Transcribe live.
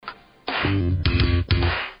Jiggy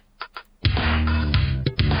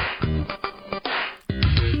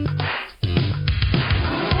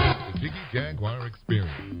Jaguar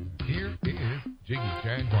experience. Here is Jiggy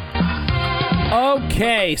Jaguar.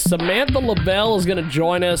 Okay, Samantha Lavelle is going to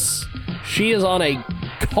join us. She is on a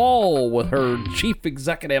call with her chief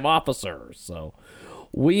executive officer. So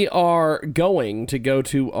we are going to go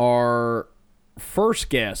to our first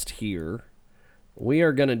guest here. We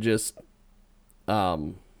are going to just,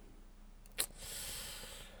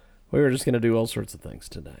 we were just going to do all sorts of things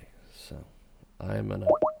today. So I'm going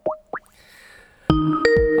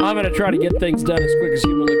to try to get things done as quick as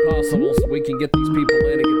humanly possible so we can get these people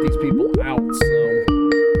in and get these people out. So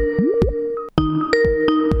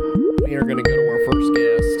we are going to go to our first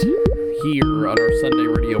guest here on our Sunday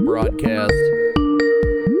radio broadcast.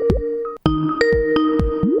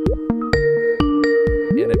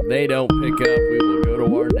 And if they don't pick up, we will go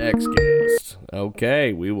to our next guest.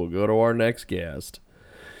 Okay, we will go to our next guest.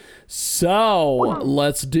 So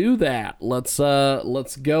let's do that. Let's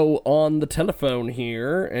go on the telephone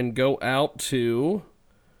here and go out to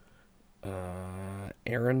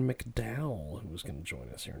Aaron McDowell, who's going to join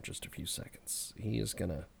us here in just a few seconds. He is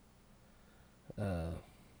going to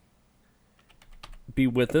be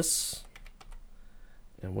with us,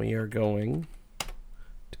 and we are going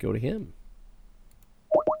to go to him.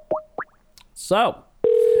 So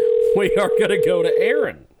we are going to go to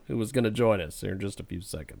Aaron, who is going to join us here in just a few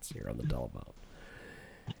seconds here on the telephone.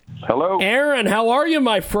 Hello. Aaron, how are you,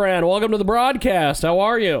 my friend? Welcome to the broadcast. How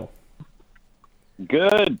are you?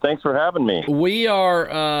 Good. Thanks for having me. We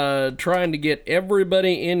are trying to get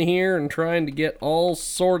everybody in here and trying to get all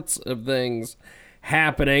sorts of things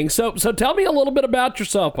happening. So tell me a little bit about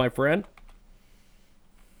yourself, my friend.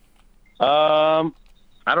 I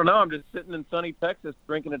don't know. I'm just sitting in sunny Texas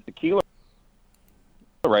drinking a tequila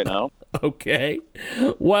right now. Okay.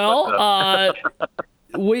 Well,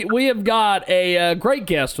 we have got a great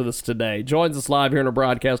guest with us today. Joins us live here in our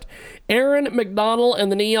broadcast, Aaron McDonald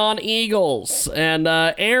and the Neon Eagles. And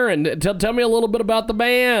Aaron, tell me a little bit about the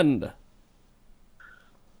band.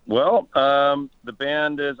 Well, the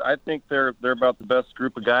band is, I think they're about the best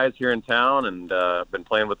group of guys here in town, and I've been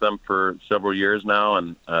playing with them for several years now,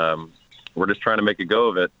 and we're just trying to make a go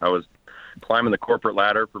of it. I was climbing the corporate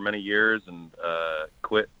ladder for many years and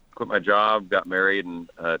quit my job, got married in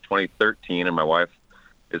 2013, and my wife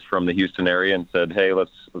is from the Houston area and said, hey,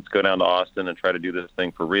 let's go down to Austin and try to do this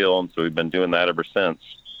thing for real. And so we've been doing that ever since.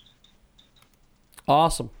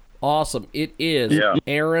 Awesome. It is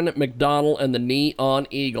Aaron McDonald and the Neon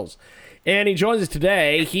Eagles. And he joins us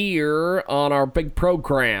today here on our big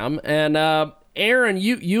program. And Aaron,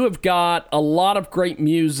 you have got a lot of great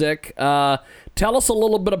music. Tell us a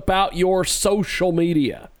little bit about your social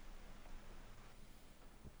media.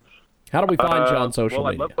 How do we find you on social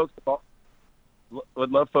media?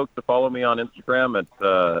 Would love folks to follow me on Instagram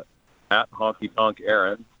at Honky Tonk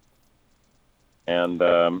Aaron. And,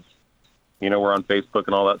 we're on Facebook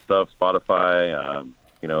and all that stuff, Spotify,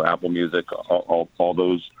 Apple Music, all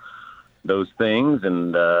those things.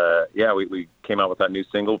 And, we came out with that new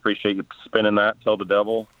single. Appreciate you spinning that, Tell the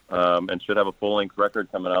Devil, and should have a full-length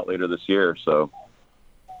record coming out later this year. So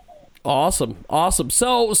awesome.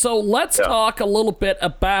 So let's talk a little bit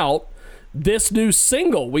about this new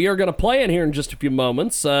single. We are going to play it here in just a few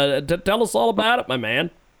moments. Tell us all about it, my man.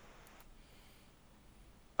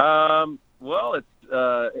 Well, it's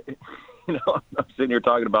I'm sitting here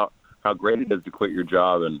talking about how great it is to quit your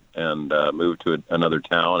job and move to another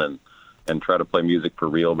town and try to play music for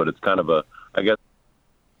real. But it's kind of a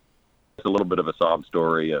little bit of a sob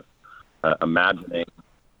story of imagining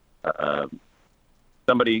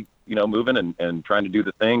somebody moving and trying to do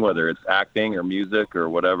the thing, whether it's acting or music or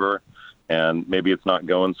whatever. And maybe it's not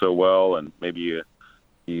going so well, and maybe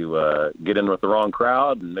you get in with the wrong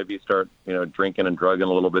crowd, and maybe you start drinking and drugging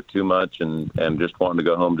a little bit too much, and just wanting to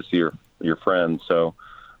go home to see your friends. So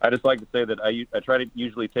I just like to say that I try to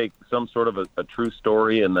usually take some sort of a true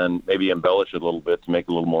story and then maybe embellish it a little bit to make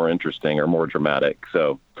it a little more interesting or more dramatic.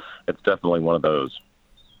 So it's definitely one of those.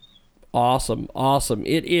 Awesome.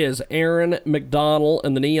 It is Aaron McDonald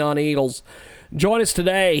and the Neon Eagles. Join us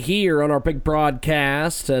today here on our big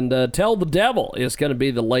broadcast, and Tell the Devil is going to be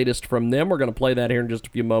the latest from them. We're going to play that here in just a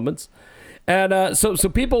few moments. And so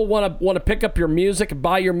people want to pick up your music and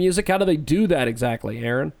buy your music. How do they do that exactly,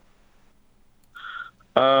 Aaron?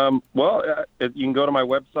 You can go to my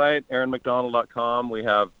website, aaronmcdonald.com. We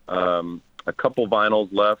have a couple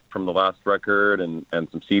vinyls left from the last record and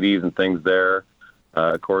some CDs and things there.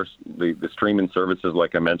 Of course, the streaming services,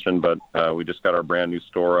 like I mentioned, but we just got our brand new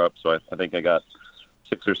store up. So I think I got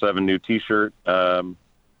 6 or 7 new T-shirt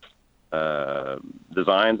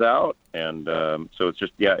designs out. And so it's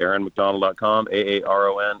just, AaronMcDonnell.com,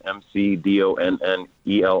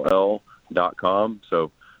 AaronMcDonnell.com.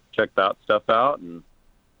 So check that stuff out. And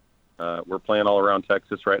we're playing all around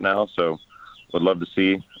Texas right now, so would love to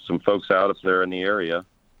see some folks out if they're in the area.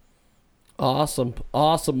 Awesome.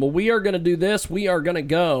 Well, we are going to do this. We are going to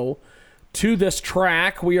go to this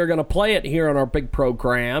track. We are going to play it here on our big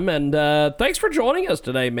program. And thanks for joining us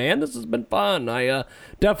today, man. This has been fun. I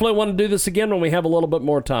definitely want to do this again when we have a little bit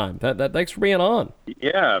more time. Thanks for being on.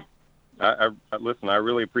 Yeah. Listen, I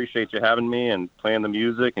really appreciate you having me and playing the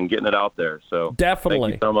music and getting it out there. So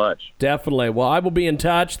definitely. Thank you so much. Definitely. Well, I will be in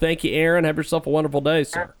touch. Thank you, Aaron. Have yourself a wonderful day,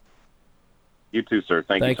 sir. You too, sir.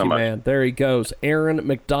 Thank you so much. Man. There he goes. Aaron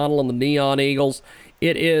McDonnell and the Neon Eagles.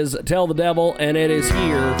 It is Tell the Devil, and it is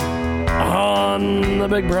here on the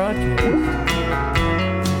big broadcast.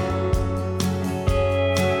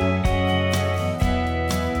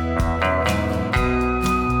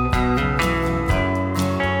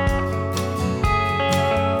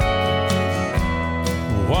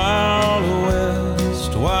 Wild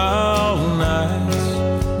West, wild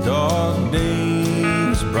nights, dark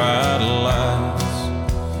days, bright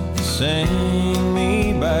lights, sing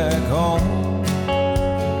me back home.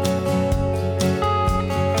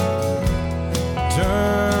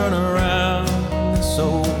 Turn around,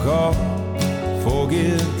 so-called,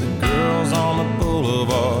 forget the girls on the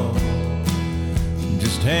boulevard.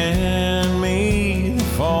 Just hand me the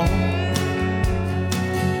phone.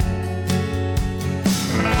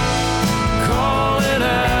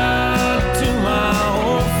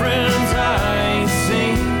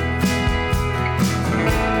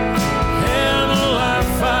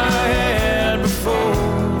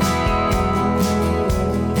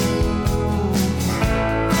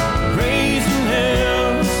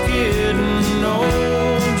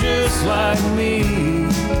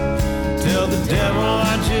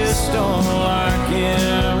 Don't like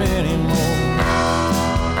him anymore.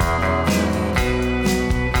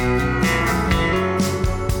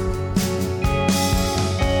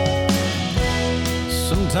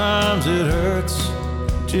 Sometimes it hurts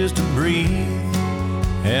just to breathe,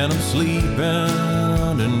 and I'm sleeping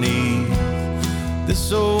underneath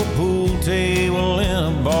this old pool table in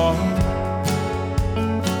a bar.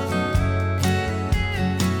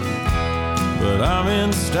 But I'm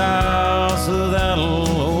in style, so that'll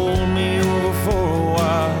hold me over for a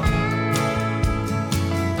while.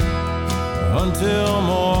 Until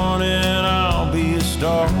morning, I'll be a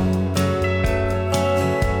star.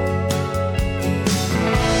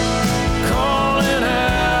 Calling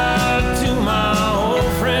out to my old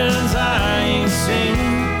friends I ain't seen,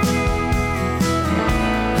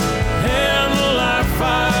 and the life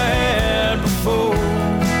I had before.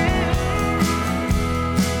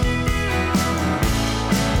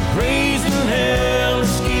 Raising hell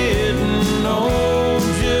is getting old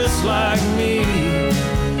just like me.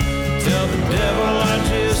 Tell the devil I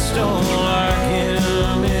just don't like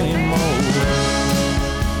him anymore.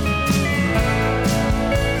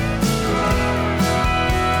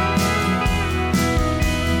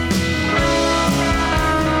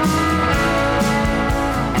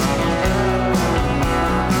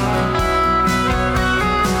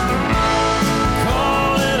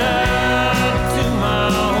 Calling out to my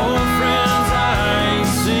old friends I ain't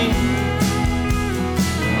seen,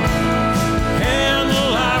 and the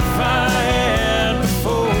life I had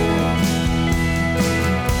before.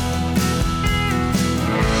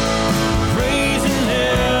 Raising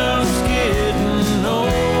hell's getting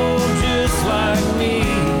old just like me.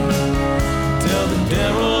 Tell the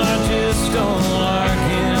devil I just don't like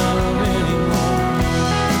him anymore.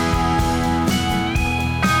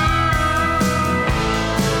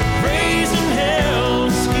 Raising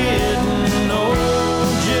hell's getting old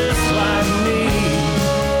just like me.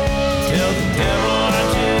 Tell the devil I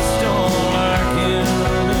just don't like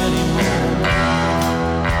him anymore.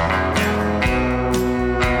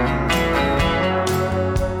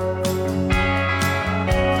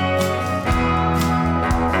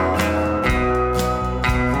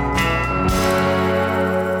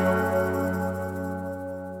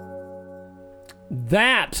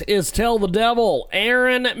 That is Tell the Devil,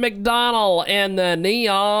 Aaron McDonnell and the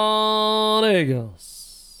Neon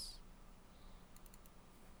Eagles.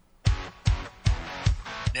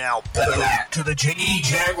 Now back to the Jiggy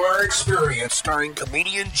Jaguar Experience, starring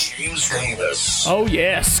comedian James Davis. Oh,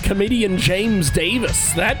 yes, comedian James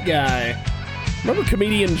Davis, that guy. Remember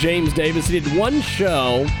comedian James Davis? He did one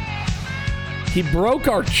show. He broke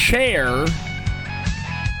our chair,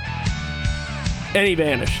 and he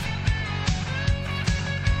vanished.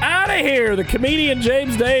 Out of here, the comedian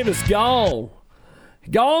James Davis, gone.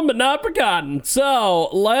 Gone but not forgotten. So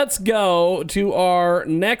let's go to our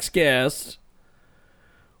next guest.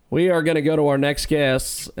 We are going to go to our next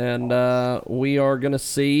guest, and we are going to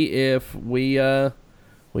see if we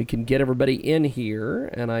can get everybody in here.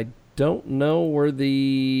 And I don't know where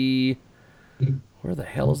the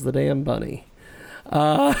hell is the damn bunny?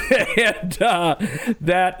 That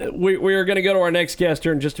we are going to go to our next guest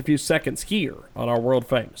here in just a few seconds here on our world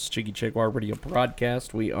famous Jiggy Jaguar radio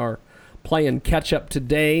broadcast. We are playing catch up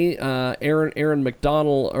today. Aaron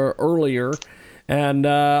McDonald earlier, and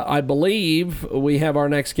I believe we have our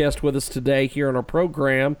next guest with us today here on our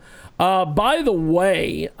program. By the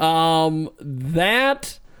way,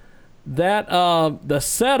 the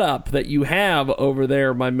setup that you have over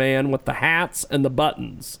there, my man, with the hats and the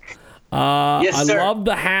buttons. Yes, sir. I love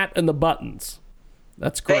the hat and the buttons.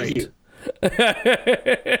 That's great.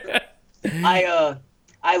 Thank you.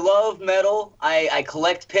 I love metal. I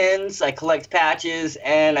collect pins, I collect patches,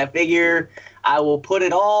 and I figure I will put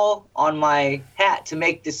it all on my hat to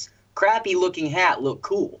make this crappy looking hat look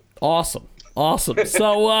cool. Awesome.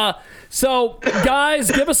 So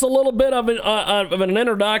guys, give us a little bit of an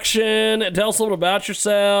introduction. Tell us a little about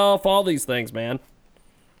yourself, all these things, man.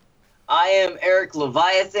 I am Eric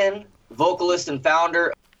Leviathan, vocalist and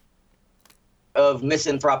founder of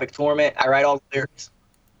Misanthropic Torment. I write all the lyrics.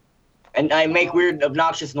 And I make weird,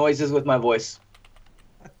 obnoxious noises with my voice.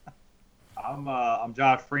 I'm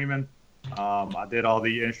Josh Freeman. I did all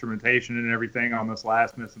the instrumentation and everything on this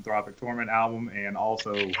last Misanthropic Torment album, and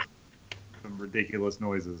also some ridiculous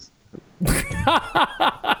noises. That's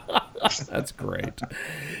great.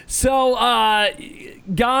 So,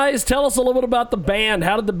 guys, tell us a little bit about the band.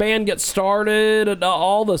 How did the band get started and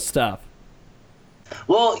all this stuff?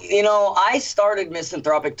 Well, I started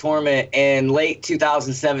Misanthropic Torment in late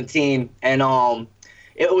 2017, and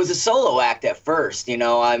it was a solo act at first, Yes.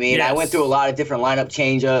 I went through a lot of different lineup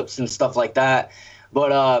change-ups and stuff like that.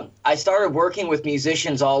 But I started working with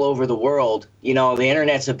musicians all over the world. The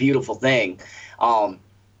internet's a beautiful thing.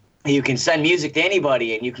 You can send music to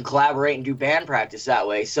anybody, and you can collaborate and do band practice that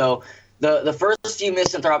way. So the first few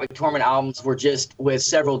Misanthropic Torment albums were just with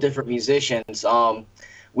several different musicians.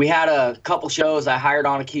 We had a couple shows. I hired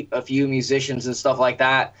on a few musicians and stuff like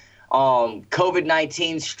that.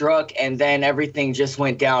 COVID-19 struck, and then everything just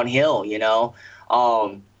went downhill,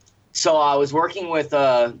 So I was working with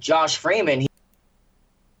Josh Freeman.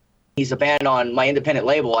 He's a band on my independent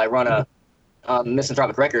label. I run a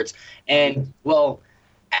Misanthropic Records. And, well,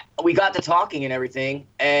 we got to talking and everything,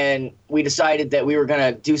 and we decided that we were going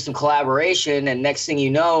to do some collaboration, and next thing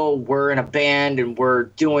you know, we're in a band, and we're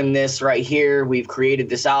doing this right here. We've created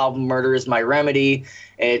this album, Murder is My Remedy.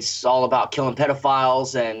 It's all about killing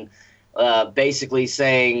pedophiles and basically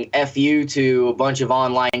saying F you to a bunch of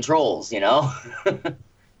online trolls,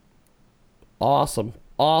 Awesome.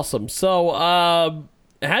 So,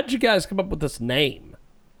 how'd you guys come up with this name?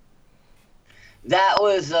 That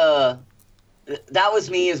was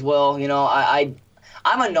me as well.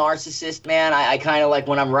 I'm a narcissist, man. I kind of like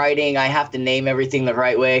when I'm writing, I have to name everything the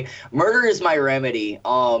right way. Murder is my remedy.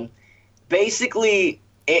 Basically,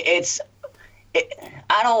 I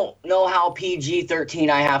don't know how PG-13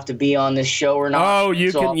 I have to be on this show or not. Oh,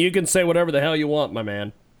 you can say whatever the hell you want, my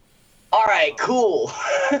man. All right, cool.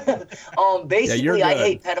 Basically, yeah, I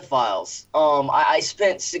hate pedophiles. I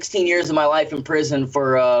spent 16 years of my life in prison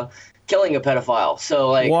for killing a pedophile. So,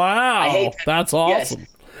 wow, I hate that's awesome.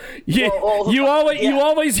 Yes. You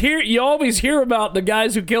always hear about the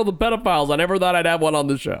guys who kill the pedophiles. I never thought I'd have one on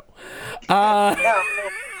the show.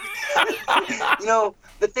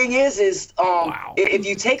 The thing is, wow. If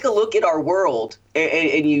you take a look at our world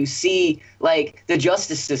and you see, the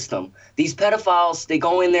justice system, these pedophiles, they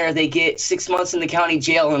go in there, they get 6 months in the county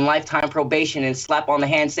jail and lifetime probation and slap on the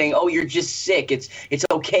hand saying, oh, you're just sick. It's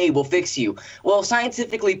okay. We'll fix you. Well,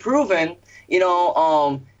 scientifically proven,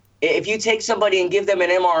 if you take somebody and give them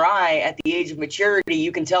an MRI at the age of maturity,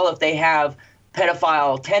 you can tell if they have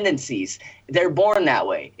pedophile tendencies. They're born that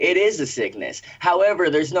way. It is a sickness. However,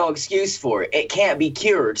 there's no excuse for it. It can't be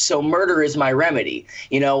cured. So murder is my remedy.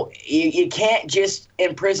 You can't just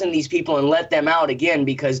imprison these people and let them out again,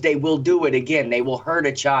 because they will do it again. They will hurt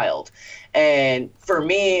a child. And for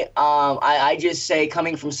me, I just say,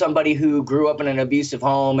 coming from somebody who grew up in an abusive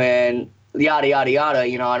home and yada, yada, yada,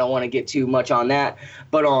 I don't want to get too much on that.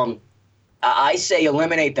 But I say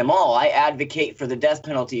eliminate them all. I advocate for the death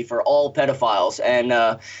penalty for all pedophiles. And,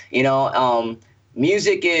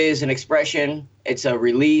 music is an expression. It's a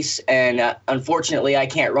release. And unfortunately, I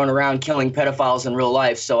can't run around killing pedophiles in real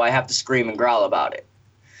life, so I have to scream and growl about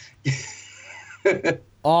it.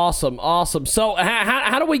 Awesome. So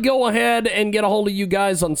how do we go ahead and get a hold of you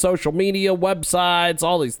guys on social media, websites,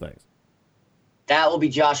 all these things? That will be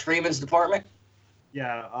Josh Freeman's department.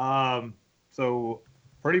 Yeah. So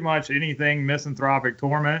pretty much anything Misanthropic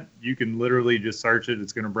Torment, you can literally just search it.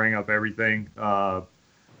 It's going to bring up everything.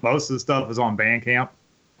 Most of the stuff is on Bandcamp.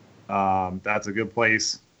 That's a good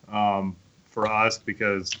place for us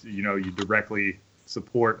because, you directly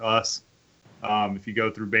support us if you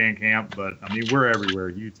go through Bandcamp. But, I mean, we're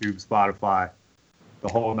everywhere. YouTube, Spotify, the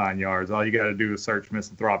whole 9 yards. All you got to do is search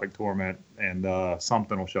Misanthropic Torment, and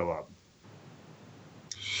something will show up.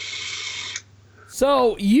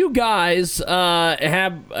 So you guys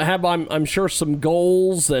have I'm sure some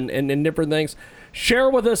goals and different things. Share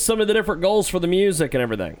with us some of the different goals for the music and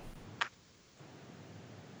everything.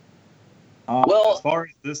 As far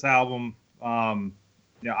as this album, I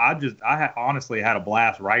honestly had a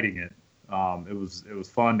blast writing it. It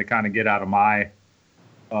was fun to kind of get out of my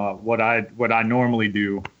what I normally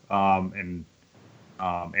do. And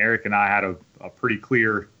Eric and I had a pretty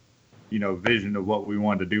clear, vision of what we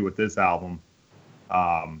wanted to do with this album.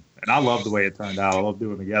 And I love the way it turned out. I love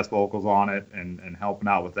doing the guest vocals on it and helping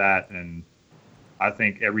out with that. And I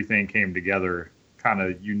think everything came together kind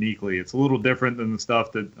of uniquely. It's a little different than the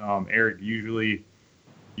stuff that Eric usually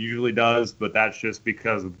does, but that's just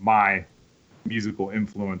because of my musical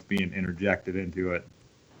influence being interjected into it.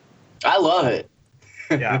 I love it.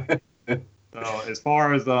 Yeah. So as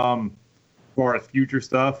far as future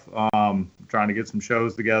stuff, trying to get some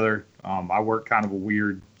shows together. I work kind of a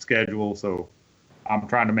weird schedule, so I'm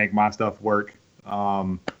trying to make my stuff work,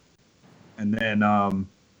 and then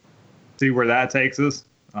see where that takes us.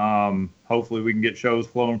 Hopefully we can get shows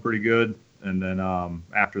flowing pretty good, and then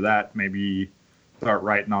after that, maybe start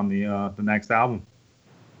writing on the next album.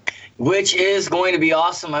 Which is going to be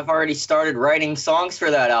awesome. I've already started writing songs for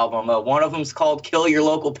that album. One of them's called Kill Your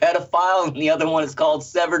Local Pedophile, and the other one is called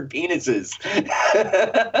Severed Penises.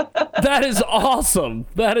 That is awesome.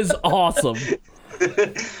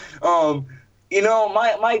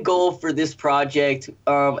 My goal for this project,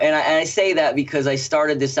 and I say that because I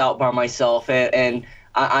started this out by myself, and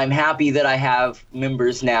I'm happy that I have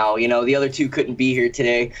members now. The other two couldn't be here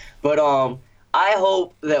today, but I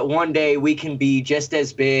hope that one day we can be just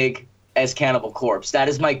as big as Cannibal Corpse. That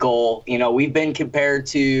is my goal. We've been compared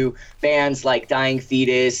to bands like Dying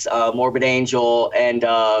Fetus, Morbid Angel, and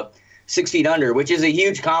 6 Feet Under, which is a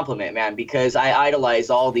huge compliment, man, because I idolize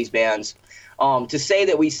all these bands. To say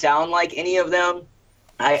that we sound like any of them,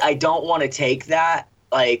 I don't want to take that.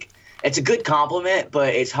 Like, it's a good compliment,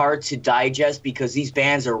 but it's hard to digest because these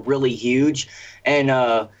bands are really huge, and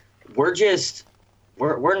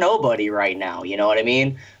we're nobody right now. You know what I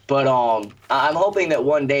mean? But I'm hoping that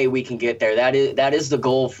one day we can get there. That is the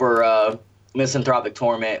goal for Misanthropic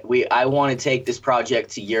Torment. I want to take this project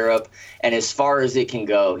to Europe and as far as it can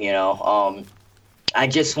go. I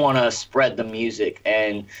just want to spread the music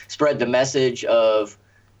and spread the message of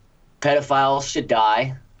pedophiles should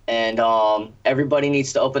die, and everybody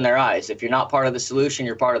needs to open their eyes. If you're not part of the solution,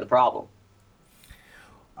 you're part of the problem.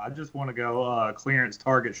 I just want to go clearance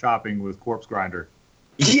Target shopping with Corpse Grinder.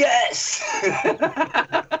 Yes!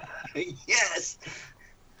 Yes!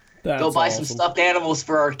 That's go buy awesome. some stuffed animals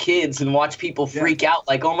for our kids and watch people freak out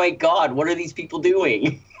like, oh my God, what are these people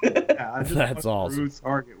doing? Yeah, I just That's want to awesome.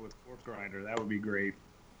 Target with Corpse Grinder. That would be great.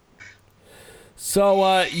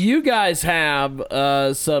 So you guys have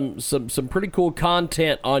some pretty cool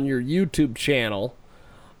content on your YouTube channel.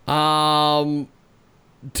 Tell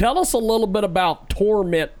us a little bit about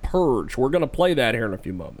Torment Purge. We're going to play that here in a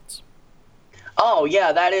few moments. Oh,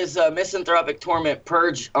 yeah, that is Misanthropic Torment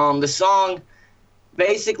Purge. The song,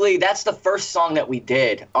 basically, that's the first song that we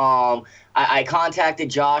did. I contacted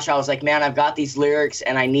Josh. I was like, man, I've got these lyrics,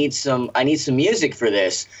 and I need some music for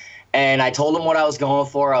this. And I told him what I was going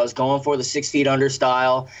for. I was going for the 6 Feet Under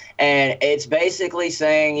style. And it's basically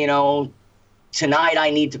saying, tonight I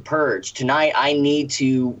need to purge. Tonight I need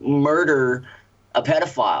to murder a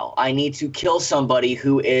pedophile. I need to kill somebody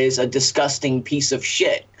who is a disgusting piece of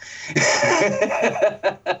shit.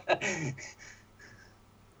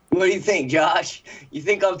 What do you think, Josh? You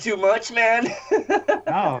think I'm too much, man?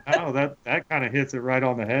 No, that kind of hits it right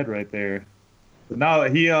on the head right there. But no,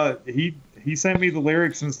 he sent me the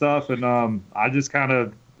lyrics and stuff, and I just kind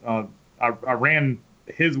of I ran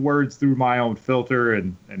his words through my own filter,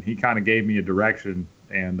 and he kind of gave me a direction,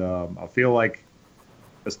 and I feel like,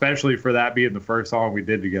 especially for that being the first song we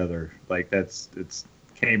did together, like it's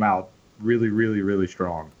came out really, really, really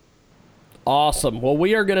strong. Awesome. Well,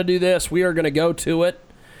 we are going to do this. We are going to go to it.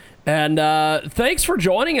 And thanks for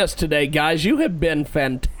joining us today, guys. You have been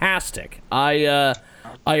fantastic. I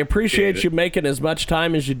I appreciate you making as much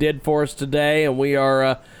time as you did for us today, and we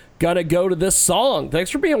are going to go to this song.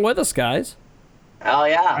 Thanks for being with us, guys. Oh,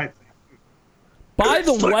 yeah. By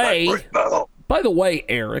the way,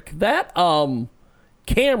 Eric, that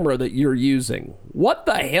camera that you're using, what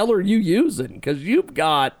the hell are you using? Because you've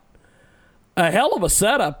got a hell of a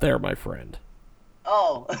setup there, my friend.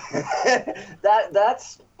 Oh,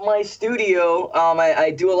 that's my studio.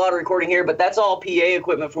 I do a lot of recording here, but that's all PA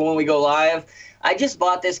equipment for when we go live. I just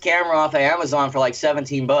bought this camera off of Amazon for like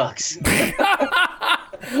 $17.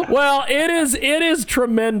 Well, it is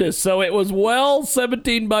tremendous. So it was well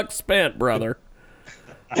 $17 spent, brother.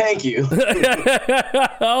 Thank you.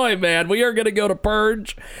 Oh, hey, man, we are going to go to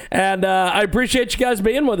Purge, and I appreciate you guys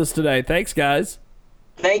being with us today. Thanks, guys.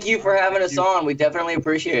 Thank you for having us on. We definitely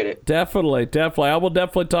appreciate it. Definitely. I will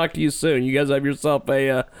definitely talk to you soon. You guys have yourself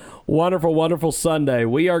a wonderful, wonderful Sunday.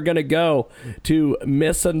 We are going to go to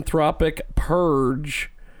Misanthropic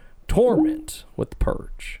Purge Torment with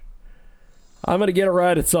Purge. I'm going to get it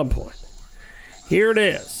right at some point. Here it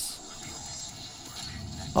is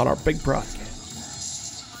on our big broadcast.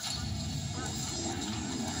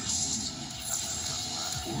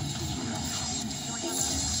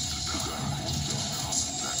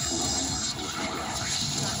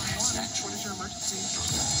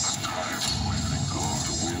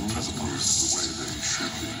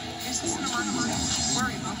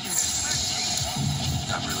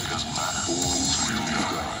 That really doesn't matter.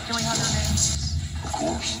 Can we have your names? Of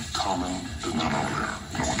course. Common, did not order.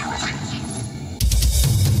 No interruptions.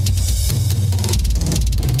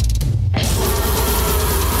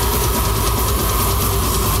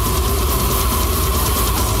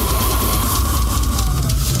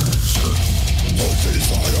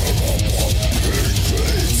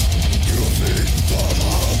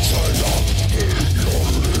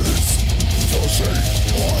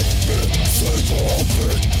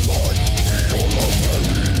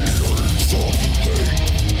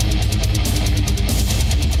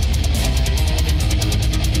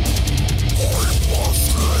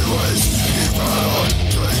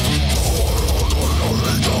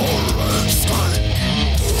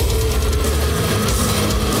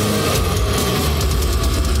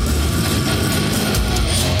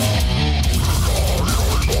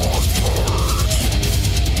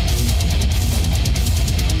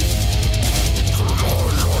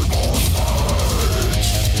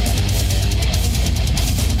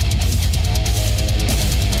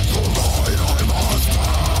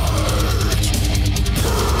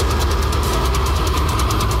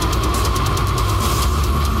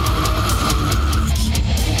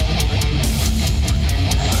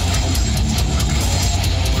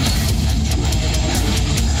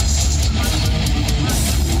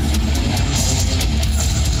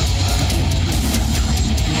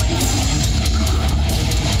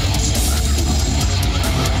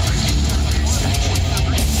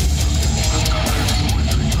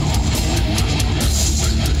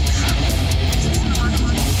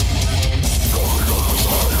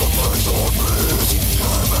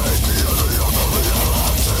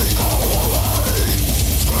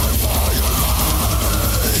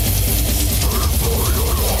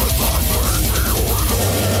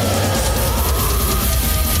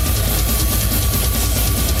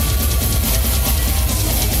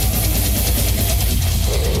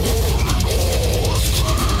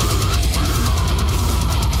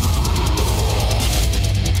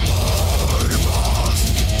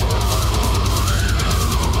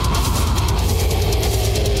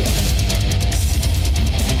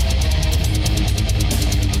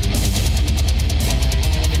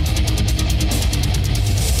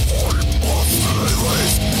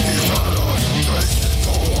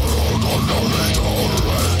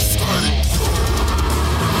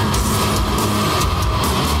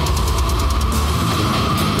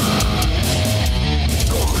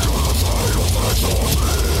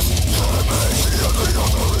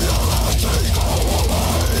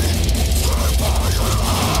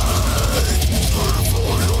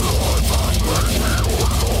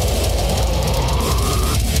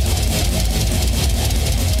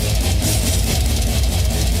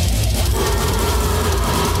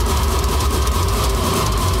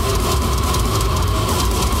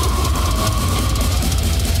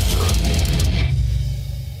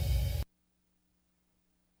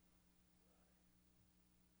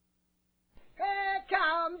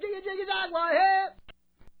 Jiggy Jaguar here.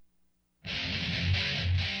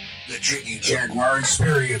 The Jiggy Jaguar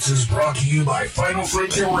Experience is brought to you by Final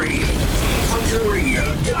Frontier Radio.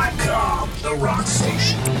 FrontierRadio.com, the rock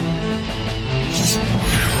station.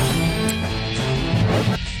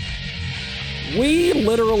 We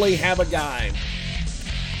literally have a guy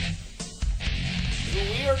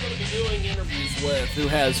we are going to be doing interviews with who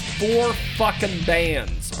has 4 fucking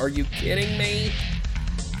bands. Are you kidding me?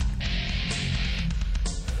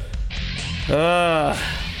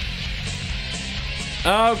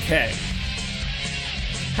 Okay.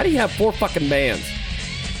 How do you have 4 fucking bands?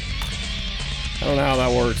 I don't know how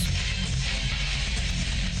that works.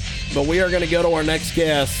 But we are going to go to our next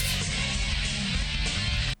guest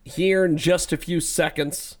here in just a few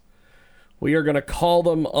seconds. We are going to call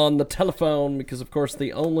them on the telephone because, of course,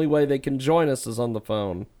 the only way they can join us is on the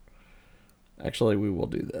phone. Actually, we will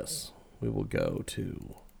do this. We will go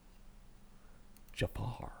to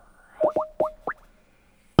Jaguar.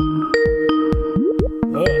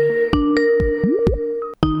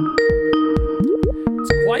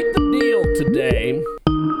 It's quite the deal today.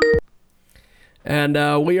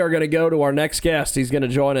 And we are going to go to our next guest. He's going to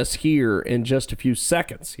join us here in just a few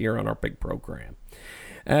seconds here on our big program.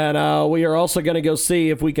 And we are also going to go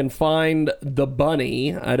see if we can find the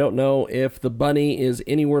bunny. I don't know if the bunny is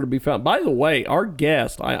anywhere to be found. By the way, our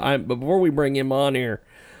guest, before we bring him on here,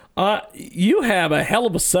 you have a hell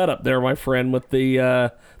of a setup there, my friend, with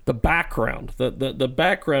the background. The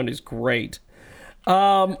background is great.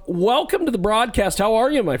 Welcome to the broadcast. How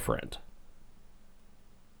are you, my friend?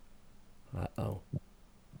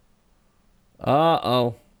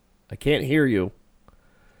 Uh-oh. I can't hear you.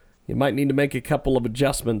 You might need to make a couple of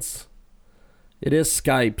adjustments. It is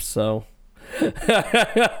Skype, so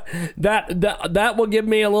that will give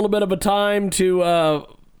me a little bit of a time to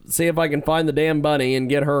see if I can find the damn bunny and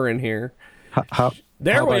get her in here.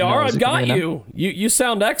 There we are. I've got you. You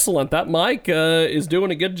sound excellent. That mic is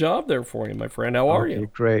doing a good job there for you, my friend. How are you?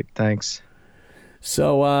 Great, thanks.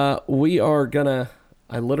 So we are gonna.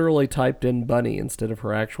 I literally typed in bunny instead of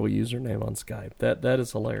her actual username on Skype. That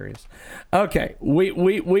is hilarious. Okay,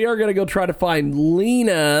 we are gonna go try to find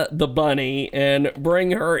Lena the bunny and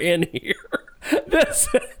bring her in here. This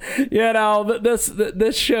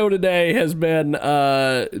show today has been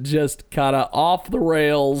just kind of off the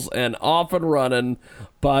rails and off and running,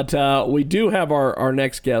 but we do have our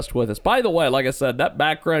next guest with us. By the way, like I said, that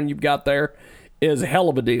background you've got there is a hell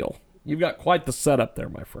of a deal. You've got quite the setup there,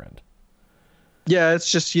 my friend. Yeah,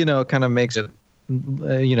 it's just, kind of makes it,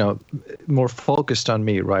 more focused on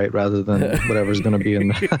me, right? Rather than whatever's going to be in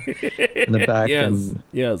the back.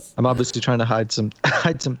 Yes. I'm obviously trying to hide some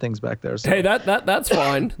things back there. So. Hey, that's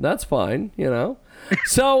fine. That's fine.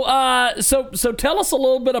 So tell us a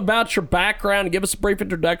little bit about your background. Give us a brief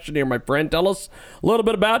introduction here, my friend. Tell us a little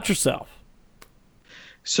bit about yourself.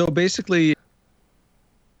 So basically,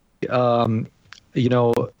 I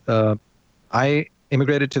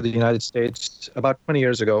immigrated to the United States about 20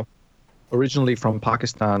 years ago, originally from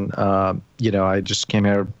Pakistan. I just came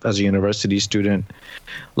here as a university student,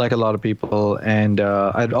 like a lot of people. And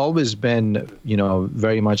I'd always been,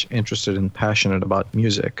 very much interested and passionate about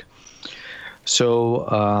music. So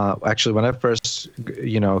actually, when I first,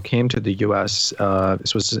 came to the U.S.,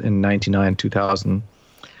 this was in 99, 2000,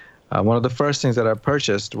 one of the first things that I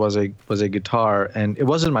purchased was a guitar, and it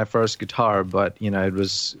wasn't my first guitar, but it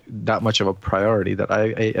was that much of a priority that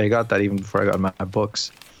I got that even before I got my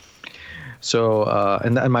books. So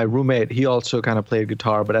and my roommate, he also kind of played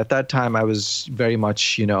guitar, but at that time I was very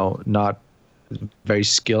much not very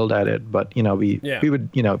skilled at it, but we would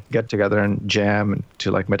get together and jam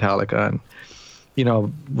to like Metallica and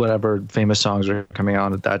whatever famous songs were coming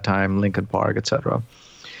out at that time, Linkin Park, etc.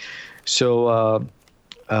 So.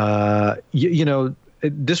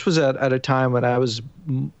 This was at a time when I was,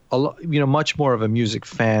 much more of a music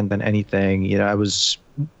fan than anything. It was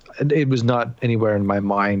not anywhere in my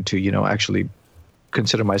mind to, actually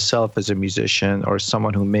consider myself as a musician or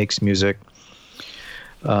someone who makes music,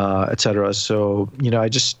 etc. So, I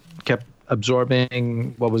just kept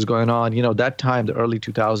absorbing what was going on. That time, the early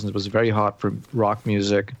 2000s was very hot for rock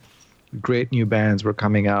music. Great new bands were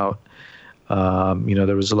coming out.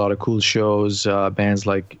 There was a lot of cool shows, bands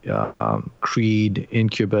like Creed,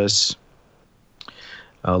 Incubus,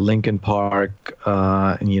 Linkin Park,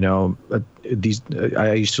 and these.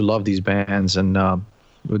 I used to love these bands, and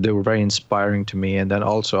they were very inspiring to me. And then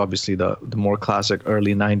also, obviously, the more classic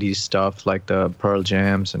early '90s stuff like the Pearl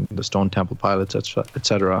Jams and the Stone Temple Pilots,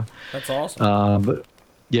 etc. That's awesome.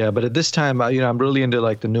 But at this time, I'm really into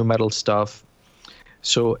like the new metal stuff.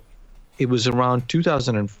 So. It was around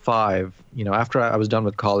 2005, after I was done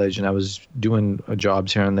with college and I was doing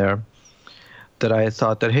jobs here and there, that I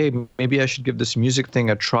thought that, hey, maybe I should give this music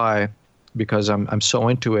thing a try because I'm so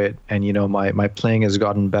into it, and my playing has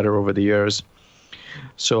gotten better over the years.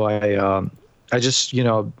 So I just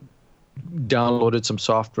downloaded some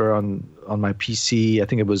software on my PC. I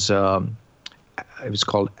think it was it was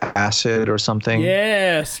called Acid or something.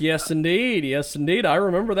 Yes, indeed. I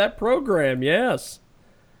remember that program. Yes.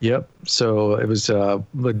 Yep. So it was a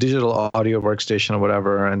digital audio workstation or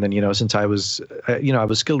whatever. And then, since I was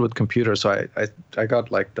skilled with computers, so I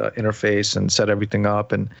got like the interface and set everything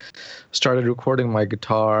up and started recording my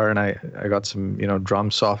guitar. And I got some, drum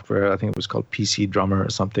software. I think it was called PC Drummer or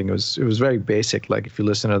something. It was very basic. Like if you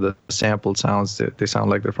listen to the sampled sounds, they sound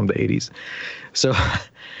like they're from the 80s. So,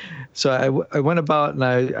 I went about and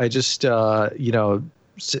I just, I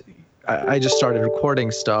just started recording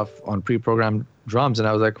stuff on pre-programmed drums, and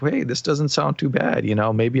I was like, hey, this doesn't sound too bad.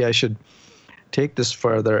 Maybe I should take this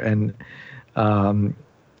further. And, at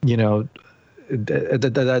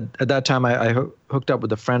that time, I hooked up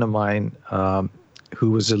with a friend of mine who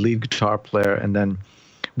was a lead guitar player, and then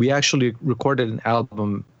we actually recorded an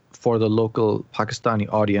album for the local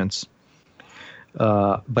Pakistani audience.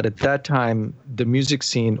 But at that time, the music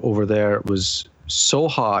scene over there was so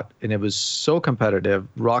hot and it was so competitive.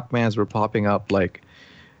 Rock bands were popping up like,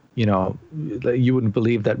 you wouldn't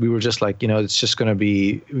believe that. We were just like, it's just going to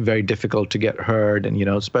be very difficult to get heard. And,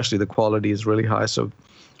 especially the quality is really high. So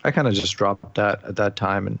I kind of just dropped that at that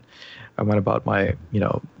time. And I went about my,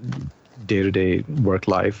 day-to-day work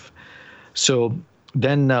life. So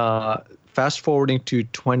then fast forwarding to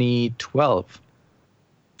 2012,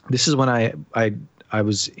 this is when I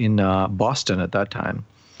was in Boston at that time.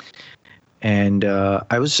 And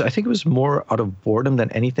I think it was more out of boredom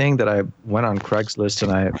than anything that I went on Craigslist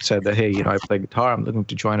and I said that, hey, I play guitar, I'm looking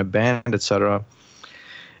to join a band, etc.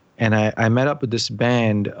 And I met up with this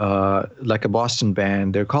band, like a Boston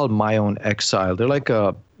band. They're called My Own Exile.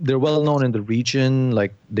 They're well known in the region.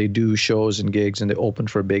 Like they do shows and gigs and they open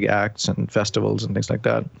for big acts and festivals and things like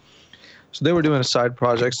that. So they were doing a side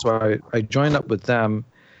project. So I joined up with them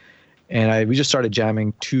and we just started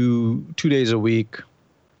jamming two days a week.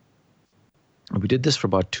 We did this for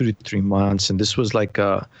about 2 to 3 months, and this was like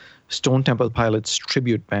a Stone Temple Pilots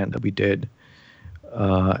tribute band that we did.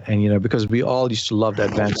 And, because we all used to love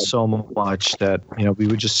that band so much that, we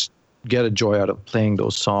would just get a joy out of playing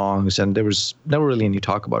those songs. And there was never really any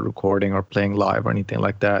talk about recording or playing live or anything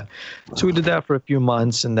like that. So we did that for a few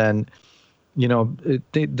months, and then,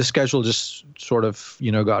 the schedule just sort of,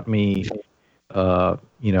 got me,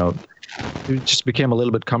 it just became a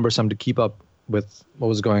little bit cumbersome to keep up with what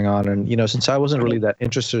was going on. And, since I wasn't really that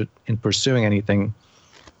interested in pursuing anything,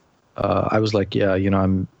 I was like, yeah,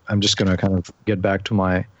 I'm just going to kind of get back to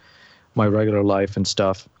my regular life and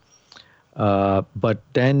stuff. But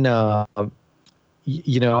then, I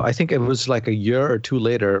think it was like a year or two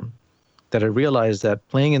later that I realized that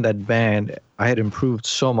playing in that band, I had improved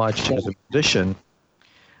so much as a musician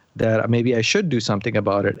that maybe I should do something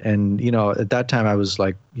about it. And, at that time I was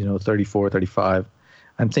like, 34, 35.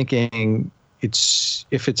 I'm thinking, if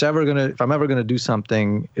I'm ever gonna do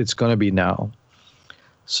something, it's gonna be now.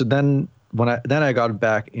 So then I got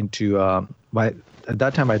back into at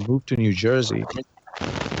that time I'd moved to New Jersey,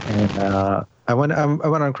 and I went on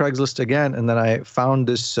Craigslist again, and then I found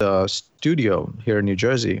this studio here in New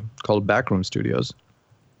Jersey called Backroom Studios.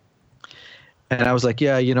 And I was like,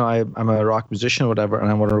 yeah, I'm a rock musician or whatever,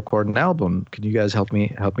 and I want to record an album. Can you guys help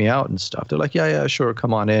me out and stuff? They're like, yeah, sure,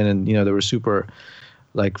 come on in. And they were super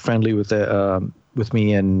like friendly with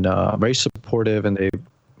me and very supportive, and they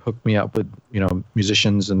hooked me up with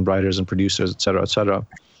musicians and writers and producers, et cetera, et cetera.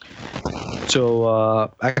 So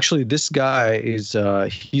actually, this guy is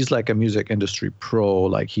he's like a music industry pro.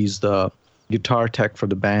 Like he's the guitar tech for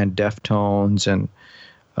the band Deftones, and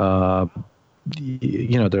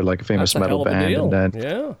they're like a famous metal band.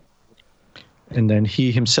 And then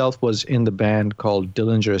he himself was in the band called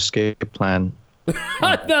Dillinger Escape Plan.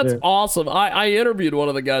 That's awesome. I interviewed one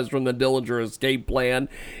of the guys from the Dillinger Escape Plan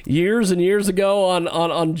years and years ago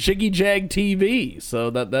on Jiggy Jag TV. So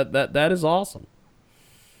that is awesome.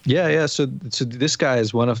 Yeah. So this guy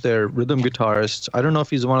is one of their rhythm guitarists. I don't know if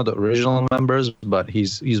he's one of the original members, but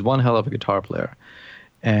he's one hell of a guitar player.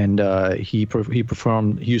 And he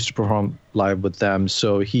used to perform live with them.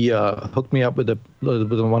 So he hooked me up with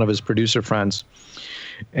one of his producer friends,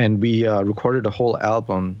 and we recorded a whole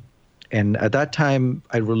album. And at that time,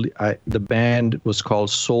 the band was called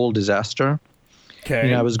Soul Disaster.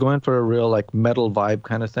 Okay. I was going for a real like metal vibe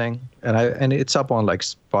kind of thing, and it's up on like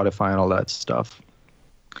Spotify and all that stuff.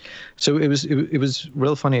 So it was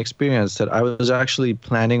real funny experience that I was actually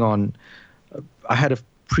planning on. I had a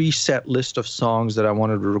preset list of songs that I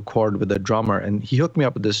wanted to record with a drummer, and he hooked me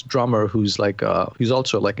up with this drummer who's like he's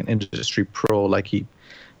also like an industry pro. Like he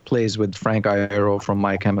plays with Frank Iero from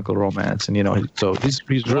My Chemical Romance, and so he's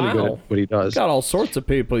really good at what he does. Got all sorts of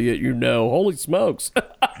people Holy smokes.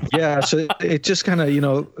 Yeah, so it just kind of,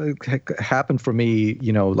 happened for me,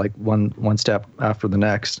 like one step after the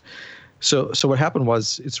next. So what happened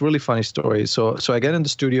was, it's a really funny story. So I get in the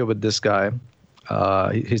studio with this guy.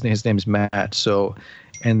 His name is Matt. So,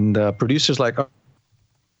 and the producer's like, all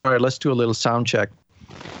right, let's do a little sound check.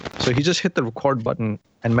 So he just hit the record button,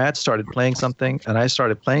 and Matt started playing something, and I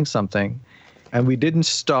started playing something, and we didn't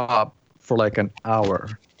stop for like an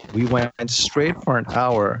hour. We went straight for an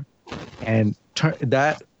hour, and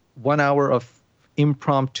that 1 hour of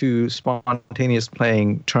impromptu, spontaneous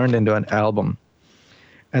playing turned into an album.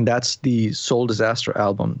 And that's the Soul Disaster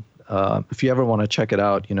album. If you ever want to check it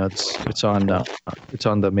out, it's on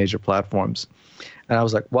the major platforms. And I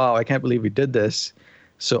was like, wow, I can't believe we did this.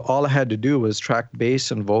 So all I had to do was track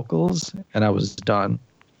bass and vocals, and I was done.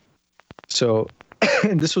 So,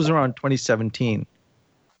 and this was around 2017.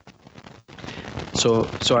 So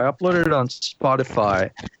I uploaded it on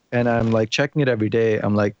Spotify, and I'm like checking it every day.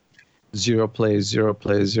 I'm like, 0 plays, 0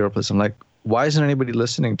 plays, 0 plays. I'm like, why isn't anybody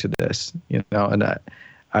listening to this? And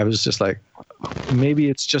I was just like, maybe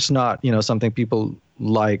it's just not, something people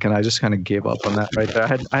like, and I just kind of gave up on that right there.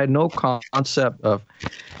 I had no concept of,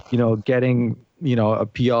 getting, a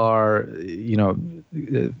PR,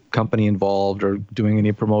 company involved or doing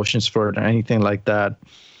any promotions for it or anything like that.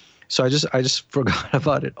 So I just forgot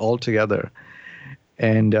about it altogether.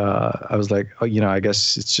 And I was like, oh, I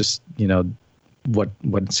guess it's just,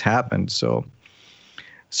 what's happened. So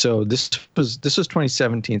this was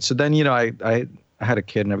 2017. So then, I had a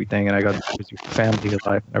kid and everything, and I got family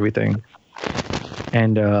life and everything.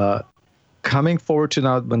 And coming forward to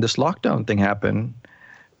now, when this lockdown thing happened,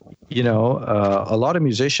 a lot of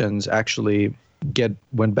musicians actually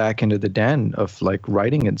went back into the den of like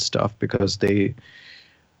writing and stuff, because they,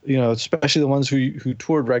 especially the ones who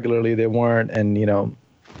toured regularly, they weren't. And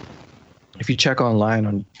if you check online,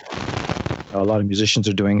 on a lot of musicians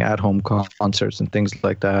are doing at-home concerts and things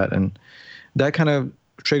like that, and that kind of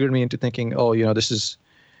triggered me into thinking, oh, this is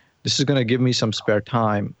going to give me some spare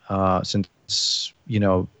time, since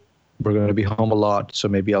we're going to be home a lot, so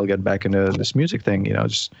maybe I'll get back into this music thing,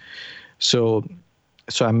 so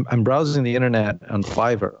I'm browsing the internet on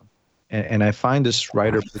Fiverr, and I find this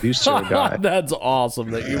writer producer guy. That's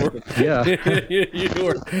awesome that you were yeah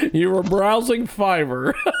you were browsing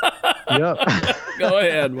Fiverr. Yep. Go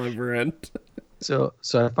ahead, my friend. So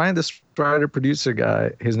I find this writer producer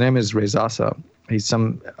guy. His name is Rezasa.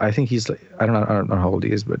 I think he's like, I don't know how old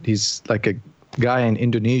he is, but he's like a guy in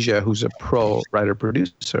Indonesia who's a pro writer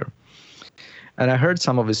producer. And I heard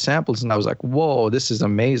some of his samples, and I was like, whoa, this is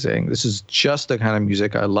amazing. This is just the kind of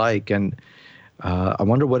music I like. And I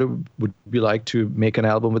wonder what it would be like to make an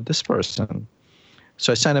album with this person.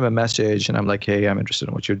 So I sent him a message, and I'm like, hey, I'm interested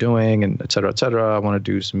in what you're doing, and et cetera, et cetera. I want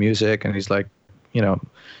to do some music. And he's like,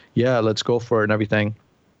 yeah, let's go for it and everything.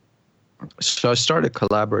 So I started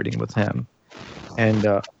collaborating with him. And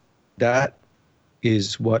that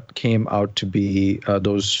is what came out to be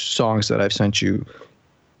those songs that I've sent you.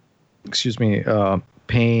 Excuse me,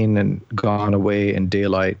 Pain and Gone Away and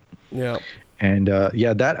Daylight. Yeah. And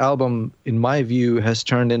that album, in my view, has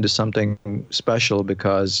turned into something special,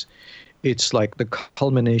 because it's like the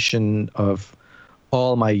culmination of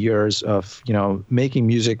all my years of, making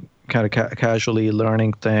music kind of casually,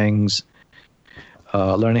 learning things,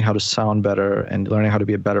 learning how to sound better, and learning how to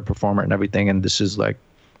be a better performer and everything. And this is like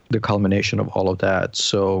the culmination of all of that.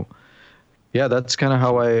 So yeah, that's kind of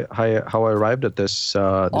how I arrived at this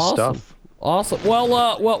stuff. Awesome.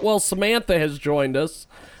 Well, Samantha has joined us.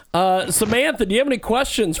 Samantha, do you have any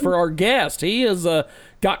questions for our guest? He has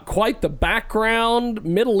got quite the background,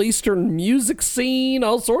 Middle Eastern music scene,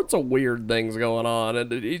 all sorts of weird things going on,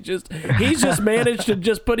 and he's just managed to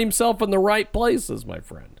just put himself in the right places, my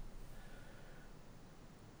friend.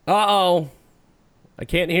 Uh-oh. I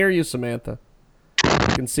can't hear you, Samantha.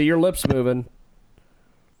 I can see your lips moving.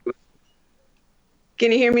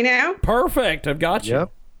 Can you hear me now? Perfect. I've got you.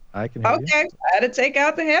 Yep. I can hear you. Okay. I had to take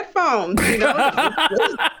out the headphones, It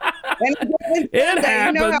happens.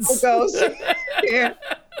 You know how it goes. Yeah.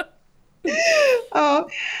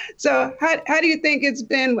 So how do you think it's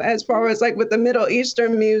been as far as like with the Middle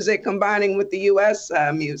Eastern music combining with the U.S.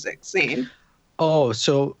 Music scene? Oh,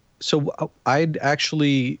 so I'd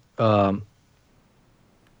actually I've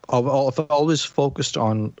always focused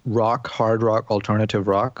on rock, hard rock, alternative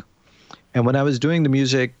rock. And when I was doing the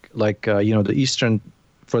music, like the Eastern,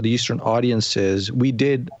 for the Eastern audiences, we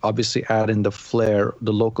did obviously add in the flair,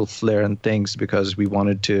 the local flair and things, because we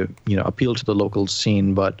wanted to appeal to the local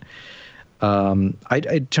scene. But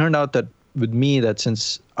it turned out that with me, that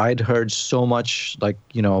since I'd heard so much like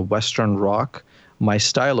Western rock, my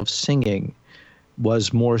style of singing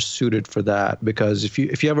was more suited for that, because if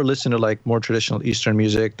you ever listen to like more traditional Eastern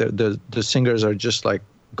music, the singers are just like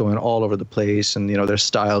going all over the place, and their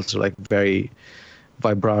styles are like very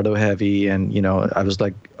vibrato heavy, and I was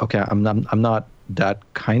like, okay, I'm not that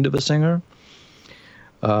kind of a singer.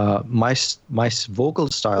 My vocal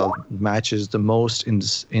style matches the most in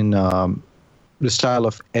the style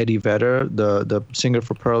of Eddie Vedder, the singer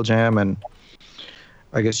for Pearl Jam, and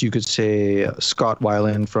I guess you could say Scott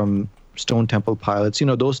Weiland from Stone Temple Pilots.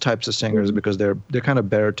 Those types of singers, because they're kind of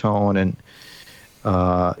baritone, and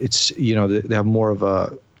it's they have more of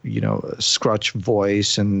a scratch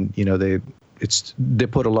voice, and they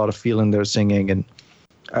put a lot of feel in their singing, and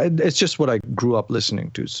it's just what I grew up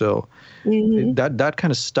listening to. So that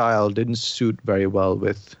kind of style didn't suit very well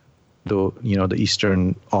with the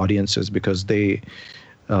Eastern audiences, because they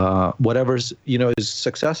whatever's is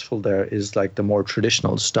successful there is like the more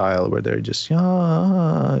traditional style, where they're just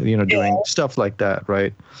doing stuff like that,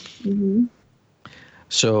 right?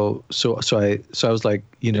 So I was like,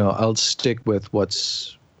 I'll stick with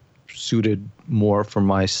what's suited more for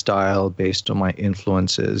my style based on my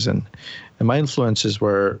influences, and my influences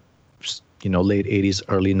were late 80s,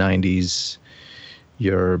 early 90s,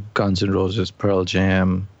 your Guns N' Roses, Pearl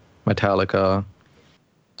Jam, Metallica,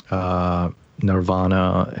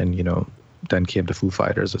 Nirvana, and then came the Foo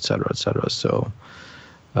Fighters, et cetera, et cetera. So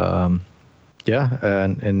and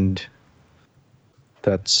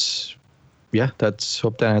that's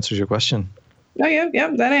hope that answers your question. Oh yeah,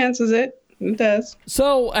 that answers it. It does.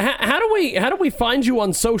 So how do we find you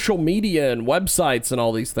on social media and websites and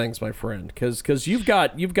all these things, my friend? Because you've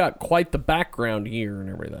got quite the background here and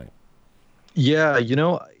everything. Yeah,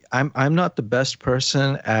 I'm not the best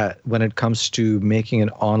person at when it comes to making an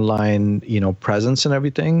online presence and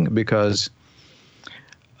everything, because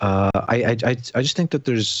I just think that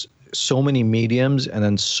there's so many mediums and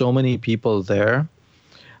then so many people there.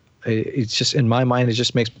 It's just, in my mind, it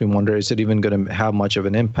just makes me wonder, is it even going to have much of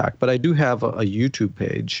an impact? But I do have a YouTube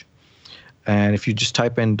page, and if you just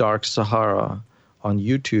type in Dark Sahara on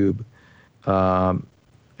YouTube,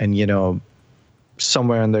 and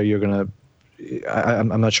somewhere in there you're gonna,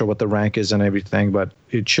 I'm not sure what the rank is and everything, but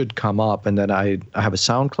it should come up. And then I have a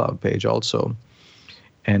SoundCloud page also,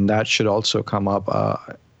 and that should also come up.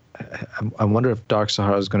 I wonder if Dark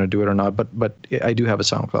Sahara is going to do it or not, but I do have a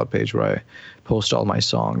SoundCloud page where I post all my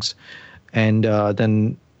songs. And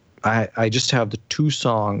then I just have the 2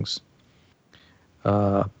 songs,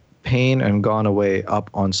 Pain and Gone Away,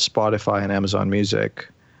 up on Spotify and Amazon Music.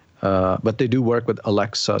 But they do work with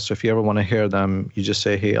Alexa, so if you ever want to hear them, you just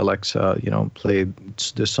say, hey, Alexa, play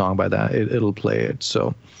this song by that. It'll play it.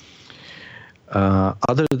 So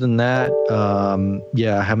other than that,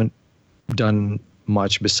 I haven't done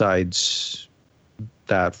much besides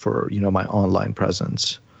that for my online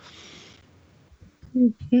presence.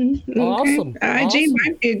 Okay. Awesome. IG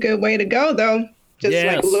might be a good way to go, though. Just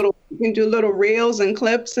like you can do little reels and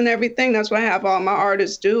clips and everything. That's what I have all my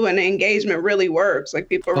artists do, and the engagement really works. Like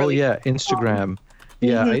people really. Oh yeah, Instagram.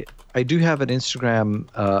 Yeah, I do have an Instagram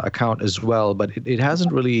account as well, but it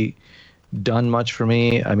hasn't really done much for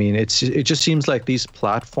me. I mean, it just seems like these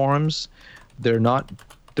platforms, they're not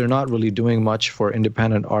really doing much for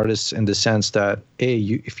independent artists, in the sense that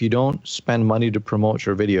if you don't spend money to promote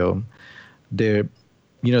your video, they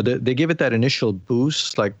give it that initial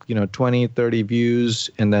boost, like 20, 30 views,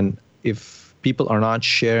 and then if people are not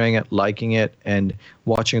sharing it, liking it, and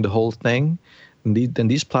watching the whole thing, then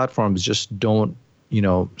these platforms just don't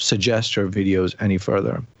suggest your videos any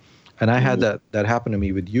further. And I had that happen to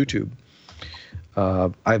me with YouTube.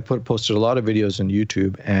 I posted a lot of videos on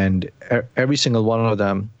YouTube, and every single one of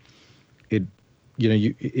them,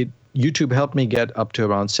 YouTube helped me get up to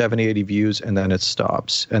around 70, 80 views, and then it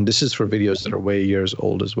stops. And this is for videos that are way years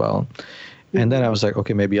old as well. And then I was like,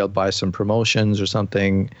 okay, maybe I'll buy some promotions or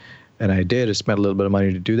something. And I did. I spent a little bit of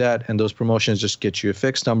money to do that. And those promotions just get you a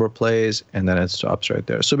fixed number of plays, and then it stops right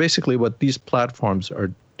there. So basically what these platforms are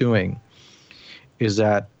doing is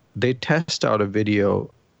that they test out a video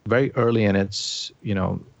very early in its,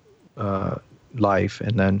 life.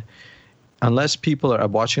 And then unless people are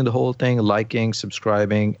watching the whole thing, liking,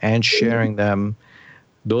 subscribing, and sharing them,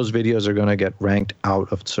 those videos are going to get ranked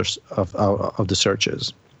out of the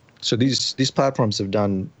searches. So these platforms have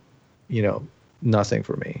done, nothing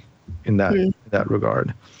for me in that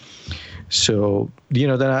regard. So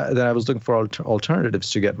then I was looking for alternatives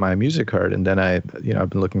to get my music heard, and then I've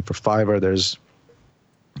been looking for Fiverr.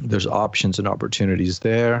 There's options and opportunities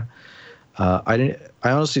there. I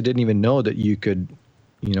honestly didn't even know that you could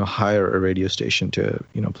hire a radio station to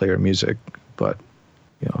play your music, but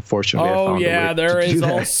fortunately, I found a way there to is do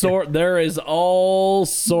all that. there is all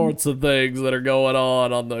sorts of things that are going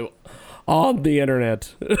on the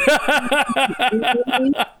internet.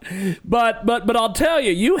 but I'll tell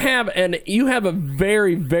you, you have a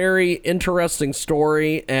very, very interesting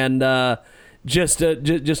story and just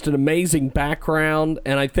an amazing background.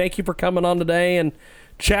 And I thank you for coming on today and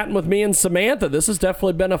chatting with me and Samantha. This has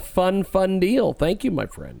definitely been a fun deal. Thank you, my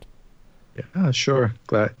friend. Yeah, sure.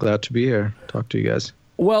 Glad to be here. Talk to you guys.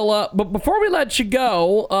 Well, but before we let you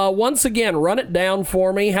go, once again, run it down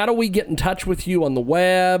for me. How do we get in touch with you on the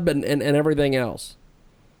web and everything else?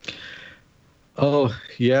 Oh,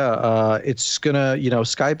 yeah. It's gonna,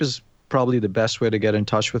 Skype is probably the best way to get in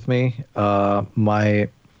touch with me. The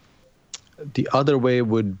other way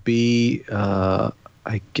would be,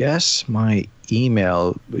 I guess, my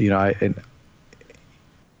email.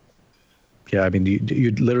 Yeah, I mean,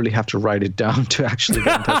 you literally have to write it down to actually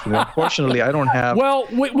get in touch with me. Unfortunately, I don't have... Well,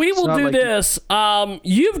 we will do this.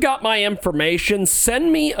 You've got my information.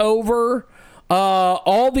 Send me over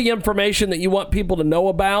all the information that you want people to know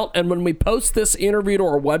about, and when we post this interview to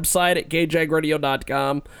our website at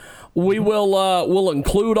kjagradio.com, we'll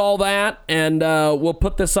include all that, and we'll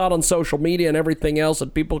put this out on social media and everything else,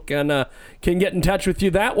 and people can get in touch with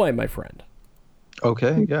you that way, my friend.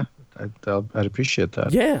 Okay, yeah. I'd appreciate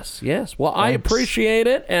that. Yes. Well, thanks. I appreciate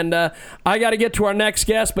it, and I got to get to our next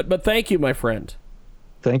guest, but thank you, my friend.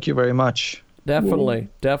 Thank you very much. Definitely.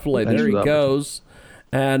 Thanks, there he goes.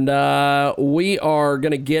 And we are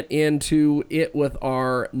going to get into it with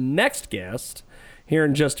our next guest here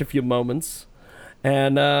in just a few moments,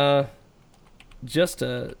 and just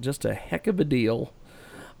a heck of a deal.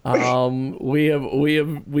 We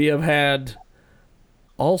have had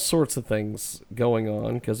all sorts of things going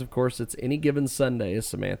on because, of course, it's any given Sunday, as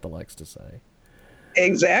Samantha likes to say.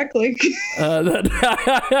 Exactly.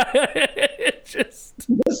 Just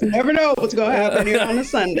never know what's going to happen here on a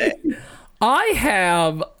Sunday. We're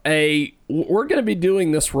going to be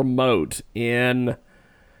doing this remote in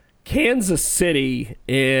Kansas City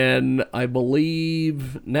in, I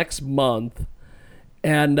believe, next month.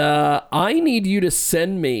 And I need you to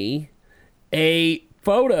send me a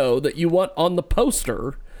photo that you want on the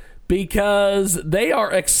poster because they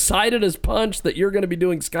are excited as punch that you're going to be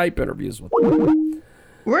doing Skype interviews with them.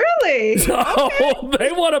 Really? So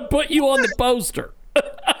they want to put you on the poster.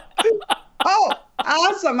 Oh,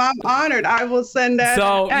 awesome. I'm honored. I will send that.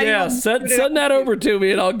 So, yeah, send that over to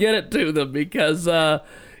me and I'll get it to them because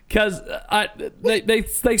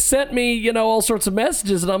they sent me, all sorts of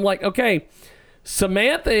messages and I'm like, okay,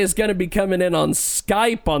 Samantha is going to be coming in on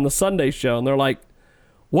Skype on the Sunday show. And they're like,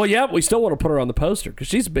 well, yeah, we still want to put her on the poster because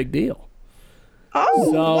she's a big deal.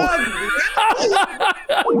 Oh,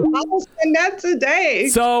 I will send that today.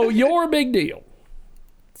 So you're a big deal.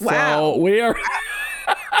 Wow. So we are.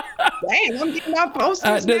 Damn, I'm giving out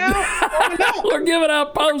posters now. We're giving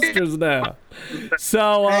out posters now.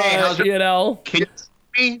 So, Can you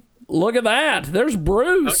see? Look at that. There's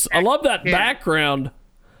Bruce. Okay. I love that background.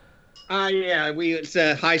 Yeah, it's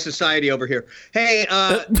high society over here. Hey,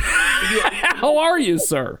 how are you,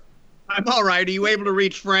 sir? I'm all right. Are you able to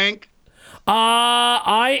reach Frank?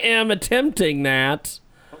 I am attempting that.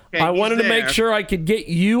 Okay, I wanted to make sure I could get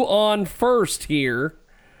you on first here.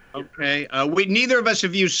 Okay. Neither of us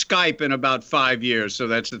have used Skype in about 5 years, so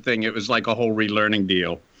that's the thing. It was like a whole relearning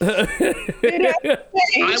deal. I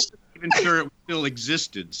wasn't even sure it still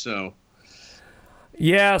existed, so...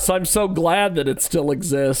 Yes, I'm so glad that it still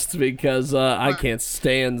exists because I can't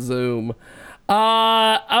stand Zoom.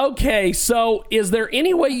 Okay, so is there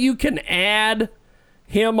any way you can add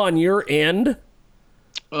him on your end?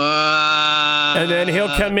 And then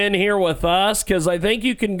he'll come in here with us because I think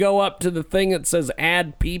you can go up to the thing that says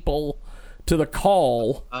add people to the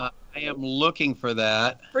call. I am looking for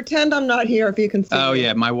that. Pretend I'm not here if you can see me.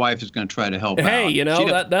 Yeah, my wife is going to try to help out. Hey,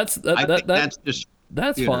 that's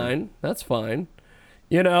fine. That's fine.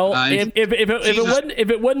 If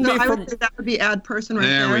it wouldn't be from that would be add person right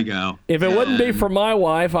there. There we go. If it wouldn't be for my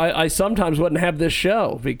wife, I sometimes wouldn't have this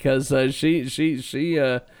show because she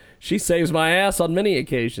saves my ass on many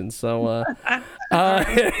occasions. So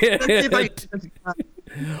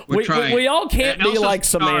we all can't be like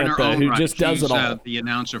Samantha who just does it all. The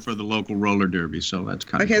announcer for the local roller derby, so that's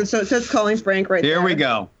kind of okay. So it says calling Frank right there. There we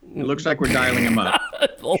go. It looks like we're dialing him up.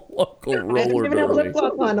 The local roller derby. I have lip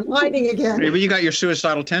gloss on. I'm hiding again. Maybe you got your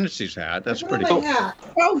suicidal tendencies hat. That's pretty cool.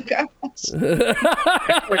 Oh, gosh.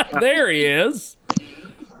 There he is.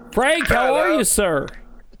 Frank, how are you, sir?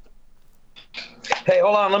 Hey,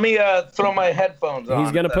 hold on. Let me throw my headphones on.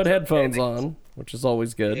 He's going to put headphones on, which is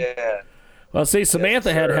always good. Yeah. Well, see,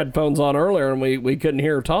 Samantha had headphones on earlier, and we couldn't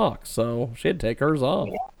hear her talk, so she had to take hers off.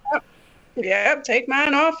 Yeah, take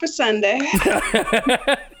mine off for Sunday.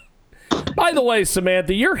 By the way,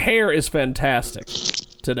 Samantha, your hair is fantastic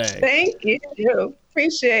today. Thank you.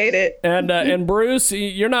 Appreciate it. And Bruce,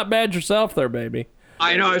 you're not bad yourself there, baby.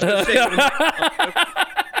 I know. I was going to say,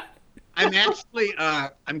 I'm actually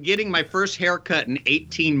I'm getting my first haircut in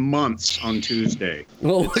 18 months on Tuesday.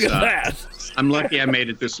 Well, look at that. I'm lucky I made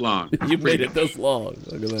it this long. You made it this long.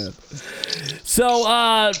 Look at that.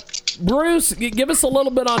 So, Bruce, give us a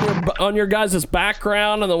little bit on your guys'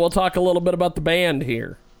 background, and then we'll talk a little bit about the band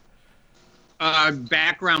here.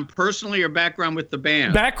 Background personally or background with the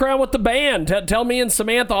band? Background with the band. Tell me and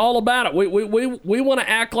Samantha all about it. We want to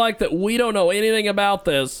act like that we don't know anything about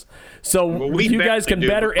this, so you guys can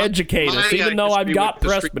better educate us, even though I've got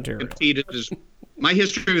press material. My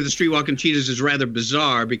history with the Streetwalking Cheetahs is rather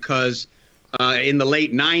bizarre because in the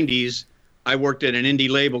late 90s, I worked at an indie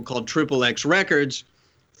label called Triple X Records.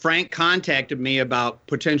 Frank contacted me about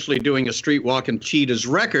potentially doing a Streetwalking Cheetahs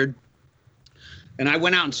record. And I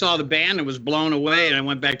went out and saw the band and was blown away. And I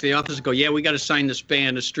went back to the office and go, yeah, we got to sign this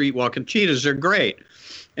band to Streetwalking Cheetahs. They're great.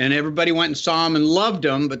 And everybody went and saw them and loved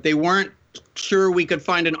them, but they weren't sure we could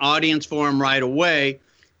find an audience for them right away.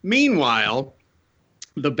 Meanwhile,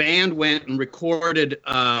 the band went and recorded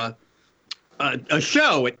a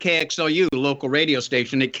show at KXLU, the local radio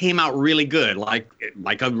station. It came out really good, like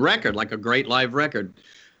a record, like a great live record.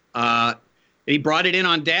 He brought it in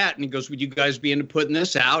on DAT, and he goes, would you guys be into putting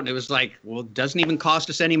this out? And it was like, well, it doesn't even cost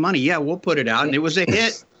us any money. Yeah, we'll put it out. And it was a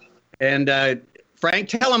hit. And Frank,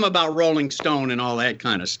 tell him about Rolling Stone and all that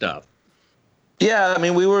kind of stuff. Yeah, I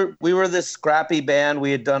mean, we were this scrappy band. We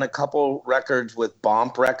had done a couple records with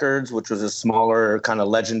Bomp Records, which was a smaller kind of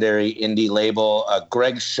legendary indie label.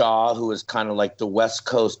 Greg Shaw, who was kind of like the West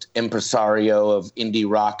Coast impresario of indie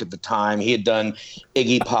rock at the time. He had done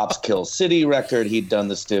Iggy Pop's Kill City record. He'd done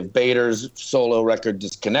the Stiv Bators solo record,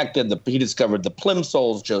 Disconnected. He discovered the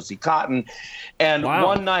Plimsolls, Josie Cotton. And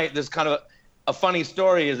one night, this kind of a funny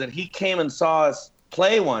story is that he came and saw us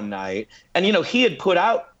play one night. And, you know, he had put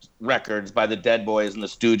out records by the Dead Boys and the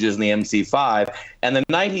Stooges and the MC5. And the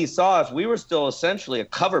night he saw us, we were still essentially a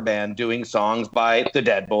cover band doing songs by the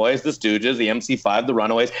Dead Boys, the Stooges, the MC5, the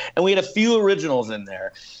Runaways. And we had a few originals in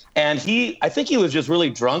there. And I think he was just really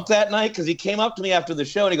drunk that night because he came up to me after the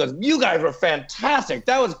show and he goes, you guys were fantastic.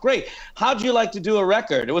 That was great. How'd you like to do a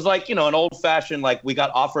record? It was like, you know, an old fashioned, like we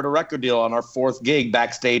got offered a record deal on our fourth gig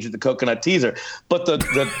backstage at the Coconut Teaser. But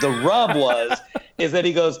the rub is that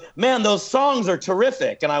he goes, man, those songs are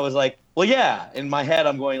terrific. And I was like, well, yeah. In my head,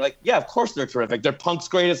 I'm going like, yeah, of course they're terrific. They're punk's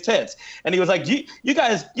greatest hits. And he was like, you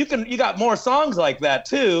guys, you got more songs like that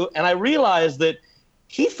too. And I realized that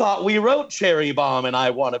he thought we wrote Cherry Bomb and I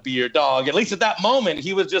Want to Be Your Dog. At least at that moment,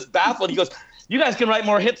 he was just baffled. He goes, you guys can write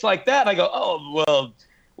more hits like that. And I go, oh,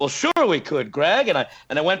 well, sure we could, Greg. And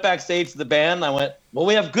I went backstage to the band and I went, well,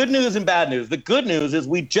 we have good news and bad news. The good news is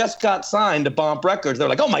we just got signed to Bomp Records. They're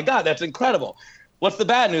like, oh my God, that's incredible. What's the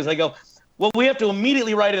bad news? I go, well, we have to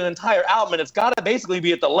immediately write an entire album, and it's got to basically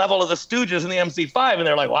be at the level of the Stooges and the MC5. And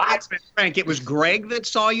they're like, what? Frank, it was Greg that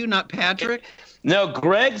saw you, not Patrick? No,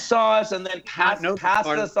 Greg saw us and then passed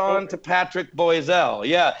us on to Patrick Boisel.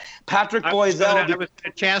 Yeah, Patrick Boisel. I was going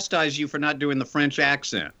to chastise you for not doing the French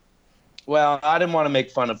accent. Well, I didn't want to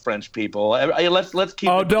make fun of French people. Let's keep.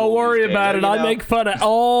 Oh, don't worry about it. I make fun of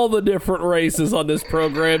all the different races on this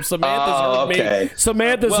program.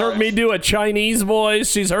 Samantha's heard me do a Chinese voice.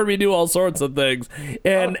 She's heard me do all sorts of things,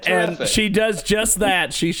 and she does just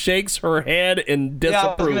that. She shakes her head in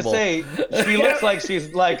disapproval. Yeah, I was gonna say she looks like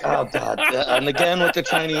she's like, oh God, and again with the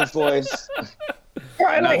Chinese voice.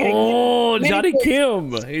 Oh, Johnny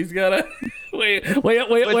Kim. He's got a. We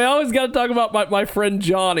always got to talk about my friend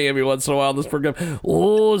Johnny every once in a while in this program.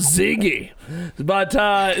 Oh, Ziggy. But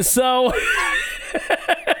so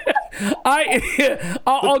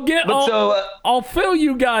I'll fill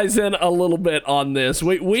you guys in a little bit on this.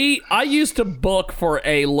 I used to book for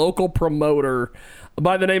a local promoter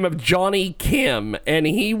by the name of Johnny Kim, and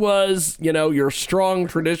he was, you know, your strong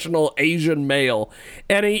traditional Asian male,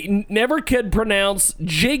 and he never could pronounce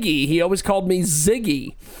Jiggy. He always called me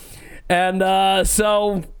Ziggy. And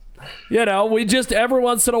so, you know, we just every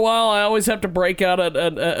once in a while, I always have to break out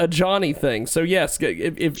a Johnny thing. So yes,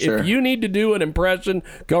 if you need to do an impression,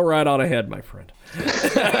 go right on ahead, my friend.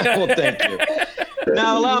 Well, thank you.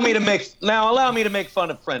 Now allow me to make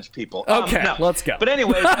fun of French people. Okay, let's go. But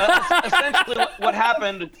anyways, essentially, what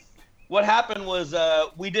happened was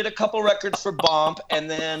we did a couple records for Bomp,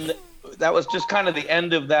 and then that was just kind of the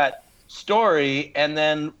end of that story. And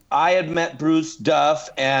then I had met Bruce Duff,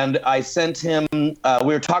 and I sent him, we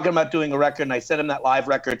were talking about doing a record, and I sent him that live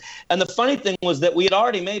record. And the funny thing was that we had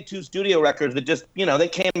already made 2 studio records that just, they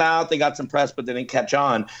came out, they got some press, but they didn't catch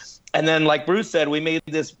on. And then, like Bruce said, we made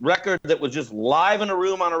this record that was just live in a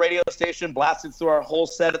room on a radio station, blasted through our whole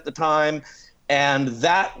set at the time. And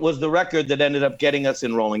that was the record that ended up getting us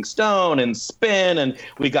in Rolling Stone and Spin, and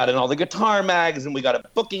we got in all the guitar mags, and we got a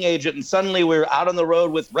booking agent, and suddenly we were out on the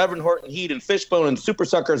road with Reverend Horton Heat and Fishbone and Super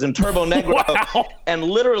Suckers and Turbo Negro. Wow. And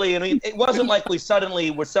literally, it wasn't like we suddenly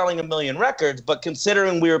were selling 1 million records, but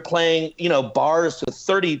considering we were playing, bars to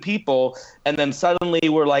 30 people, and then suddenly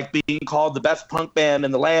we're like being called the best punk band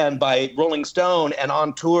in the land by Rolling Stone and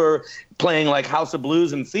on tour playing like House of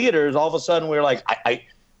Blues in theaters, all of a sudden we were like,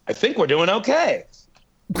 I think we're doing okay.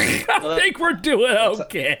 I think we're doing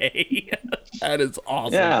okay. That is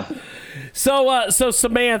awesome. Yeah. So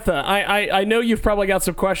Samantha, I know you've probably got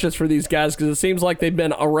some questions for these guys because it seems like they've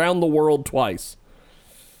been around the world twice.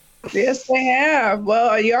 Yes, they have. Well,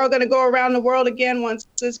 are y'all going to go around the world again once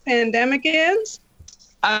this pandemic ends?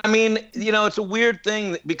 I mean, it's a weird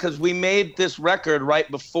thing because we made this record right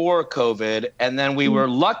before COVID, and then we were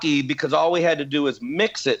lucky because all we had to do was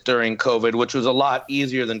mix it during COVID, which was a lot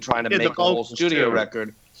easier than trying to make a whole studio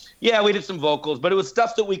record. Yeah, we did some vocals, but it was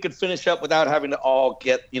stuff that we could finish up without having to all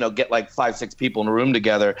get like 5-6 people in a room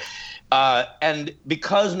together. And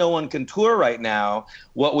because no one can tour right now,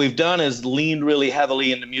 what we've done is leaned really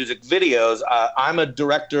heavily into music videos. I'm a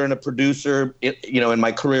director and a producer, in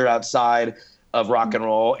my career outside of rock and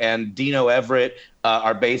roll, and Dino Everett,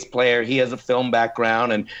 our bass player, he has a film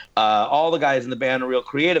background, and all the guys in the band are real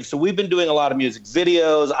creative. So we've been doing a lot of music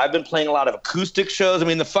videos. I've been playing a lot of acoustic shows. I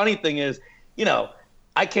mean, the funny thing is,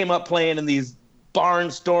 I came up playing in these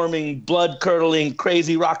barnstorming, blood-curdling,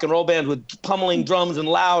 crazy rock and roll bands with pummeling drums and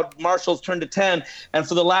loud Marshalls turned to 10. And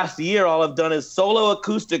for the last year, all I've done is solo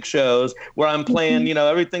acoustic shows where I'm playing,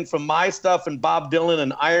 everything from my stuff and Bob Dylan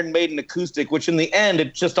and Iron Maiden acoustic, which in the end,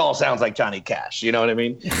 it just all sounds like Johnny Cash. You know what I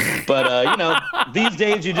mean? But, these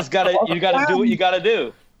days you just gotta do what you gotta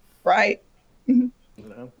do. Right.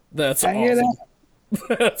 That's awesome.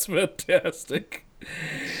 That's fantastic.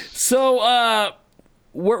 So,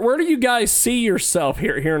 where do you guys see yourself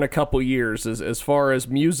here in a couple years as far as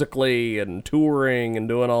musically and touring and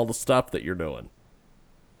doing all the stuff that you're doing?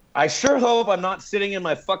 I sure hope I'm not sitting in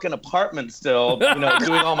my fucking apartment still, doing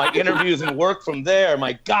all my interviews and work from there.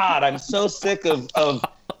 My God, I'm so sick of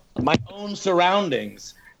my own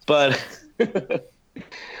surroundings. But I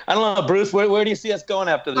don't know, Bruce, where do you see us going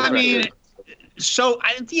after this record?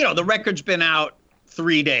 The record's been out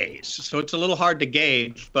 3 days, so it's a little hard to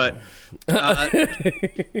gauge, but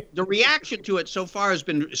the reaction to it so far has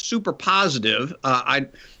been super positive. I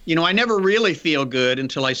never really feel good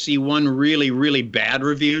until I see one really, really bad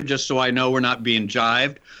review, just so I know we're not being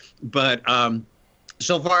jived. But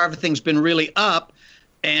so far, everything's been really up.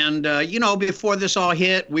 And, before this all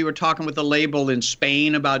hit, we were talking with a label in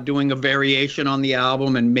Spain about doing a variation on the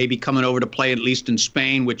album and maybe coming over to play at least in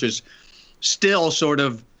Spain, which is still sort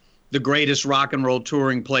of the greatest rock and roll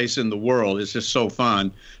touring place in the world. It's just so fun.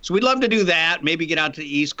 So we'd love to do that, maybe get out to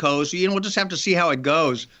the East Coast. We'll just have to see how it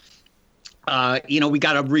goes. We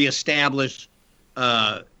got to reestablish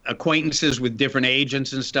acquaintances with different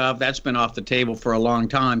agents and stuff. That's been off the table for a long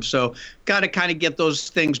time. So got to kind of get those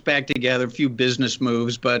things back together, a few business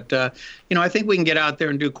moves. But, I think we can get out there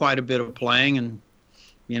and do quite a bit of playing and,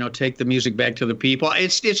 take the music back to the people.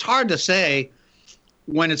 It's hard to say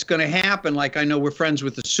when it's going to happen. Like, I know we're friends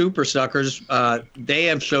with the Super Suckers. They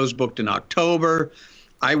have shows booked in October.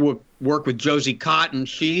 I work with Josie Cotton.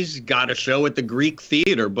 She's got a show at the Greek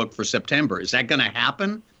Theater booked for September. Is that going to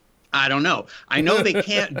happen? I don't know. I know they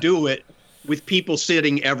can't do it with people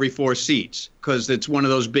sitting every 4 seats because it's one of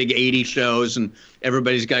those big 80 shows and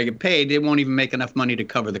everybody's got to get paid. They won't even make enough money to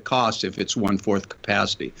cover the cost if it's 1/4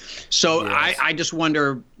 capacity. So yes. I just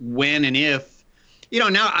wonder when and if.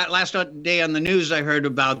 Last day on the news, I heard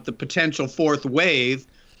about the potential 4th wave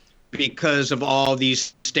because of all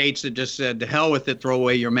these states that just said, to hell with it, throw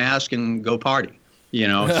away your mask and go party.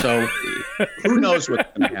 So who knows what's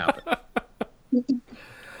going to happen?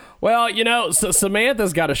 Well, so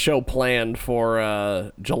Samantha's got a show planned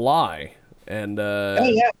for July. And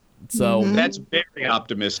so that's very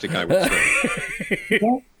optimistic, I would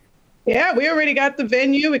say. Yeah, we already got the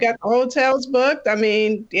venue. We got the hotels booked. I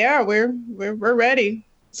mean, yeah, we're ready.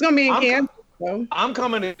 It's gonna be in Kansas. So. I'm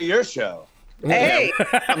coming to your show. Hey,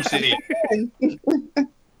 come see.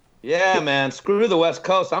 Yeah, man. Screw the West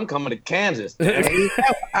Coast. I'm coming to Kansas.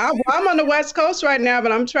 I'm on the West Coast right now,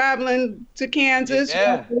 but I'm traveling to Kansas.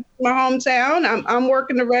 Yeah. my hometown. I'm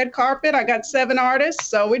working the red carpet. I got 7 artists,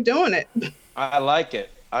 so we're doing it. I like it.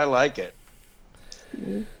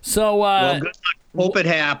 So, well, good luck. Hope it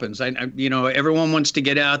happens. I everyone wants to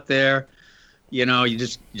get out there. You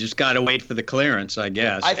just got to wait for the clearance, I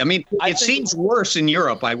guess. I mean, it seems worse in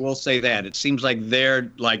Europe. I will say that. It seems like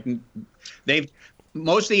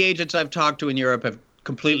most of the agents I've talked to in Europe have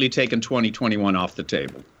completely taken 2021 off the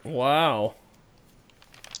table. Wow.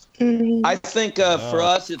 I think for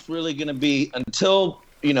us, it's really going to be until,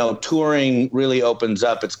 touring really opens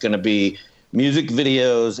up, it's going to be music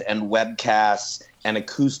videos and webcasts and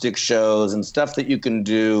acoustic shows and stuff that you can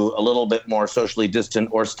do a little bit more socially distant,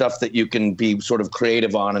 or stuff that you can be sort of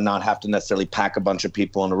creative on and not have to necessarily pack a bunch of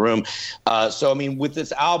people in a room. So, I mean, with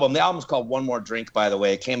this album, the album's called One More Drink, by the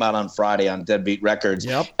way. It came out on Friday on Deadbeat Records.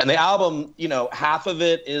 Yep. And the album, half of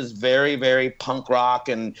it is very, very punk rock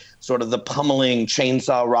and sort of the pummeling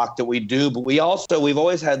chainsaw rock that we do. But we've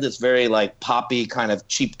always had this very like poppy kind of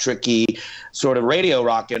cheap, tricky sort of radio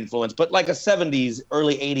rock influence, but like a 70s,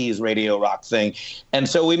 early 80s radio rock thing. And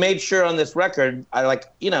so we made sure on this record, this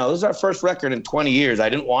is our first record in 20 years. I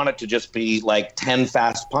didn't want it to just be like 10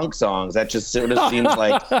 fast punk songs. That just sort of seems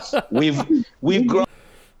like we've grown.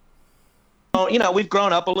 We've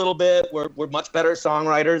grown up a little bit. We're much better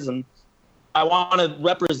songwriters, and I want to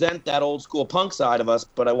represent that old school punk side of us,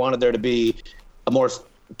 but I wanted there to be a more,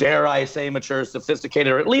 dare I say, mature,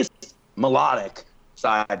 sophisticated, or at least melodic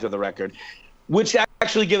side to the record, which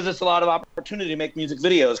actually gives us a lot of opportunity to make music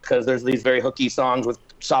videos, because there's these very hooky songs with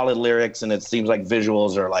solid lyrics, and it seems like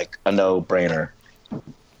visuals are like a no-brainer.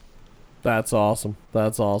 That's awesome.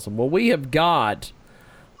 Well, we have got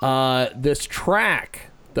this track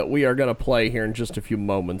that we are going to play here in just a few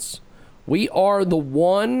moments. We Are the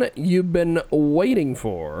One You've Been Waiting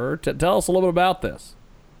For. Tell us a little bit about this.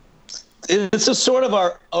 It's a sort of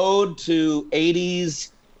our ode to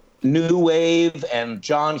 80s new wave and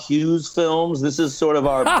John Hughes films. This is sort of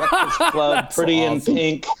our Breakfast Club, Pretty awesome. In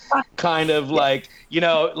Pink kind of like,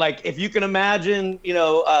 like if you can imagine,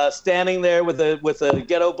 standing there with a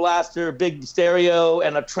ghetto blaster, big stereo,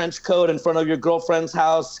 and a trench coat in front of your girlfriend's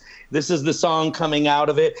house. This is the song coming out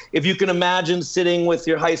of it. If you can imagine sitting with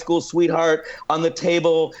your high school sweetheart on the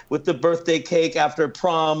table with the birthday cake after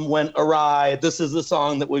prom went awry, this is the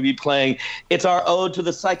song that we'll be playing. It's our ode to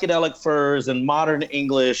the psychedelic furs and modern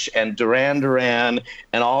English and Duran Duran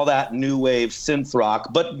and all that new wave synth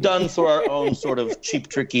rock, but done through our own sort of cheap,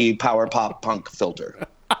 tricky power pop punk filter.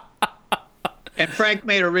 And Frank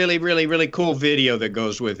made a really, really, really cool video that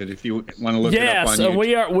goes with it. If you want to look it up on YouTube.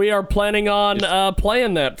 Yes, we are planning on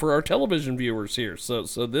playing that for our television viewers here. So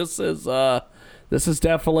this is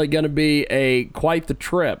definitely going to be quite the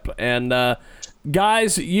trip. And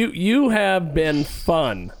guys, you have been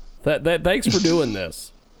fun. Thanks for doing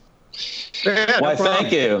this. Why,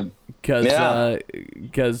 thank you.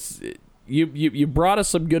 Because you brought us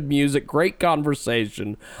some good music, great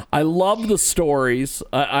conversation. I love the stories.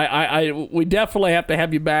 We definitely have to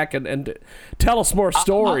have you back and tell us more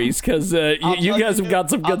stories, because you guys have got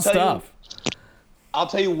some good stuff. I'll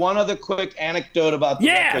tell you one other quick anecdote about the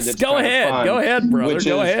record. Yes, go ahead, brother.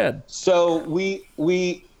 Go ahead. So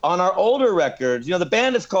we on our older records, the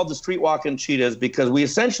band is called the Streetwalkin' Cheetahs because we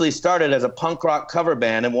essentially started as a punk rock cover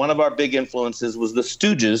band, and one of our big influences was the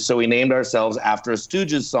Stooges, so we named ourselves after a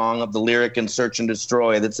Stooges song of the lyric in Search and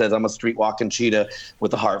Destroy that says, "I'm a streetwalking cheetah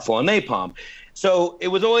with a heart full of napalm." So it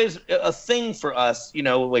was always a thing for us, we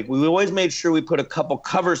always made sure we put a couple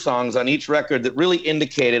cover songs on each record that really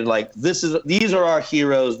indicated like, these are our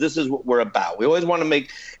heroes, this is what we're about. We always want to make,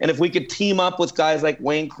 and if we could team up with guys like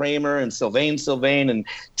Wayne Kramer and Sylvain and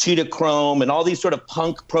Cheetah Chrome and all these sort of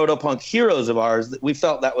punk, proto-punk heroes of ours, we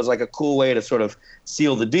felt that was like a cool way to sort of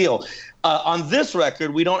seal the deal. On this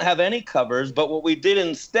record, we don't have any covers, but what we did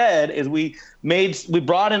instead is we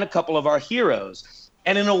brought in a couple of our heroes.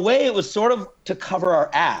 And in a way, it was sort of to cover our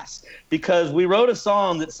ass, because we wrote a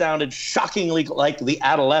song that sounded shockingly like The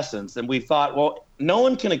Adolescents. And we thought, well, no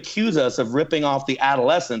one can accuse us of ripping off The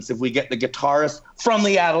Adolescents if we get the guitarist from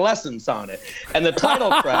The Adolescents on it. And the title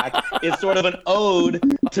track is sort of an ode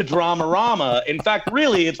to Dramarama. In fact,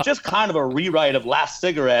 really, it's just kind of a rewrite of Last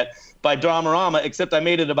Cigarette by Dramarama, except I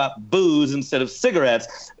made it about booze instead of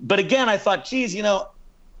cigarettes. But again, I thought, geez,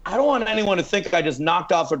 I don't want anyone to think I just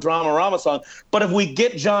knocked off a Dramarama song, but if we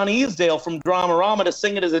get John Easdale from Dramarama to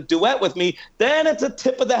sing it as a duet with me, then it's a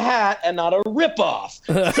tip of the hat and not a ripoff.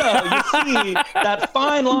 So you see that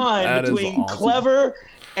fine line between awesome. Clever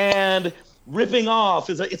and ripping off.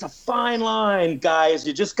 It's a fine line, guys.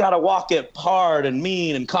 You just got to walk it hard and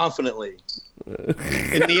mean and confidently.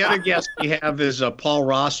 And the other guest we have is Paul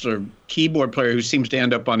Rossler, keyboard player who seems to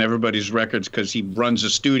end up on everybody's records because he runs a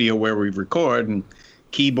studio where we record and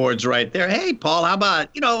keyboard's right there. Hey, Paul, how about,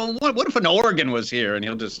 what if an organ was here? And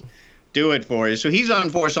he'll just do it for you. So he's on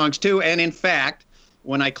 4 songs too. And in fact,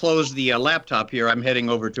 when I close the laptop here, I'm heading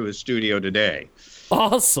over to his studio today.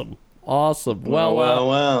 Awesome.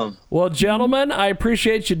 Well, gentlemen, I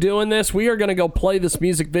appreciate you doing this. We are going to go play this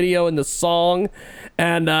music video and the song.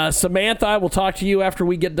 And Samantha, I will talk to you after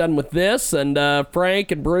we get done with this. And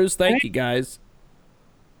Frank and Bruce, thank you guys.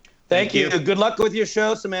 Thank you. Good luck with your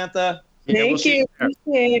show, Samantha. Thank you.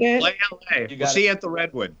 Appreciate it. Play LA. We'll see you at the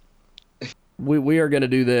Redwood. We are going to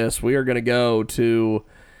do this. We are going to go to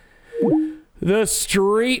the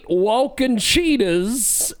Street Walking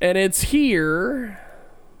Cheetahs, and it's here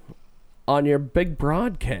on your big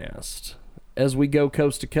broadcast as we go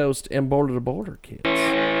coast to coast and border to border, kids.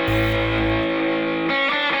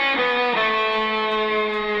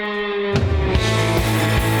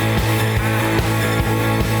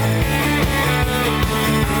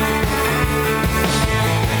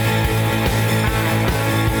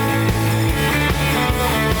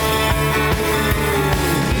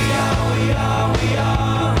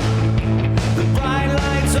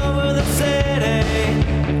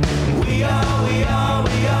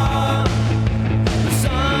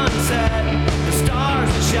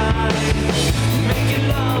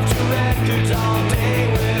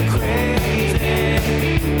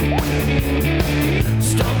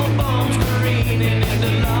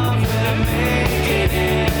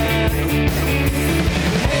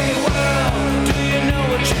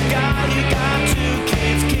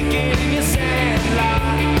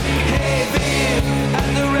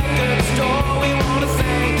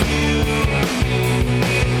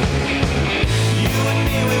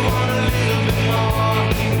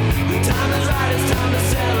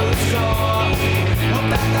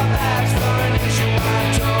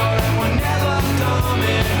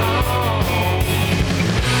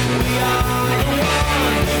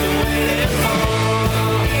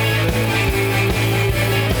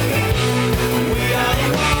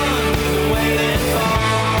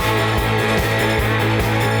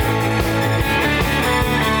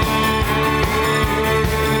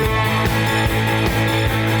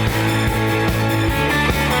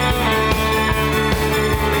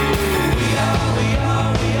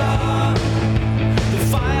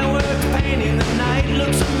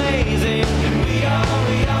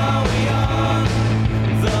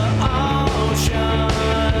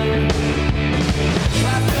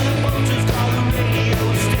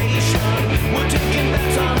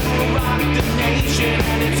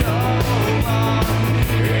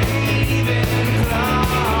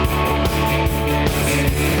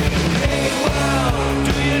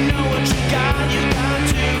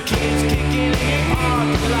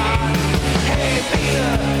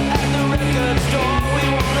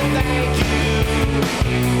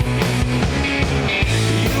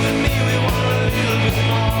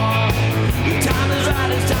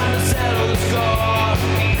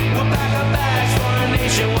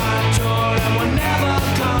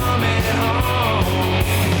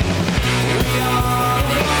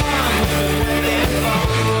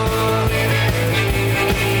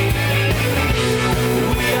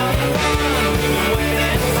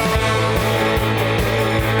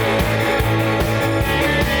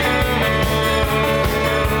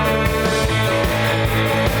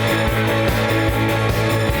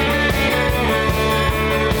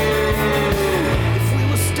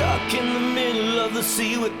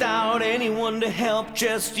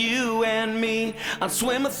 Just you and me. I'd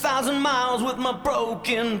swim 1,000 miles with my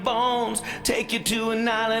broken bones, take you to an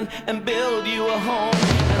island and build you a home.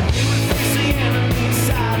 And we would face the enemy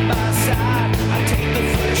side by side. I'd take the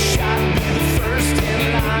first shot, be the first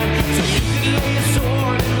in line, so you could lay a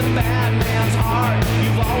sword in the bad man's heart.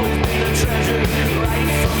 You've always been a treasure right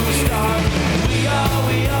from the start. We are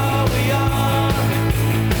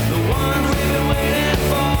the ones we've been waiting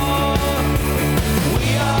for. We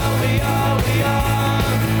are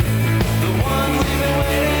the ones we've been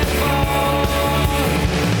waiting for.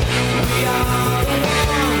 We are the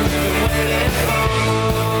ones we've been waiting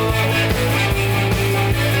for.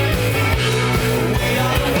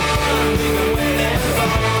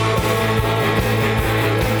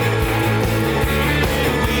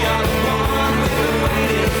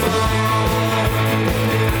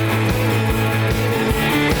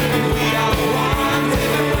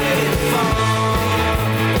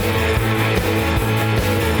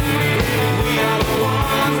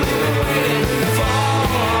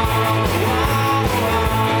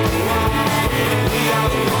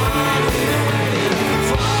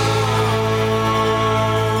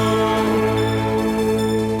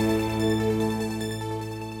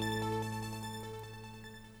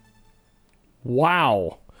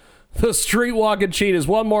 Wow. The Streetwalking Cheetahs.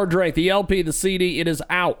 One More Drink. The LP, the CD, it is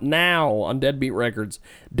out now on Deadbeat Records.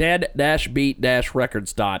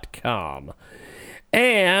 dead-beat-records.com.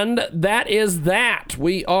 And that is that.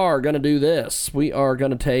 We are going to do this. We are going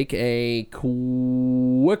to take a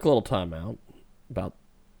quick little timeout. About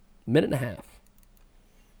a minute and a half.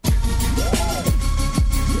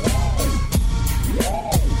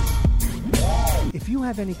 If you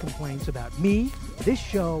have any complaints about me, this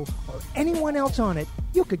show, or anyone else on it,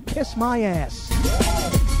 you could kiss my ass.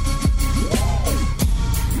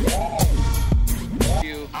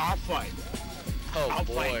 I'll fight. I'll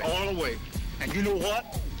fight all the way. And you know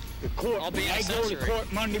what? The court, when I go to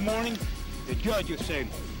court Monday morning, the judge will say,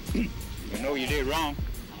 you know you did wrong.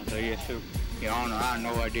 I'll say, yes, sir. Your Honor, I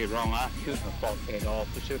know I did wrong. I shouldn't have fought that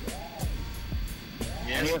officer.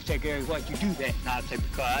 Yes. And he'll say, Gary, why'd you do that? And I'll say,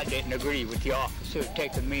 because I didn't agree with the officer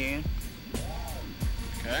taking me in.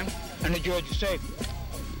 Okay. And the judge will say,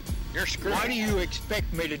 you're screwed. Why do you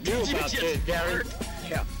expect me to do about this, Gary?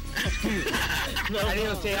 Yeah. Excuse me. And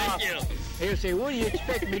he'll say, what do you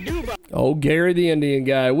expect me to do about it? Oh, Gary the Indian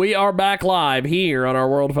guy. We are back live here on our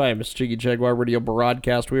world famous Jiggy Jaguar radio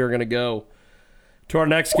broadcast. We are going to go to our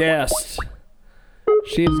next guest.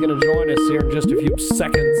 She is going to join us here in just a few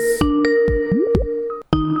seconds.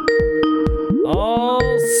 All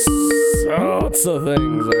sorts of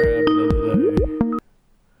things are happening today.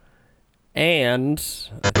 And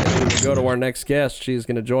I think we go to our next guest. She's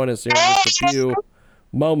going to join us here in just a few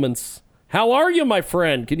moments. How are you, my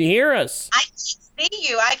friend? Can you hear us? I can see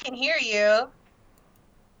you. I can hear you.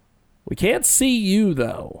 We can't see you,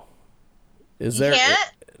 though. Is there?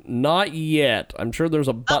 Can't? Not yet. I'm sure there's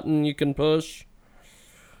a button you can push.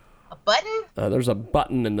 A button? There's a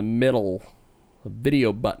button in the middle. A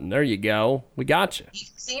video button. There you go. We got you. You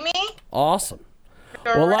see me? Awesome.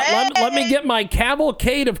 Well, let me get my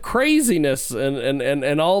cavalcade of craziness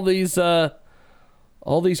and all these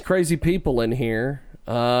crazy people in here.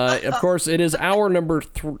 Of course, it is hour number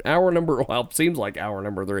 2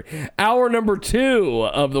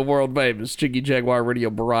 of the world famous Jiggy Jaguar radio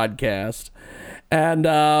broadcast. And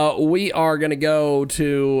we are going to go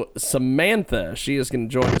to Samantha. She is going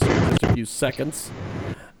to join us in just a few seconds.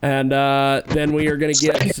 And then we are going to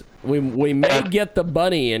get, we may get the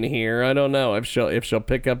bunny in here. I don't know if she'll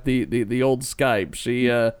pick up the old Skype.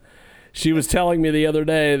 She was telling me the other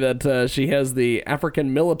day that she has the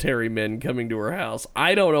African military men coming to her house.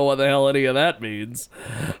 I don't know what the hell any of that means.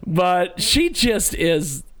 But she just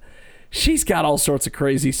is, she's got all sorts of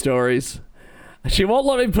crazy stories. She won't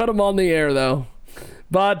let me put them on the air, though.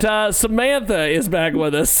 But Samantha is back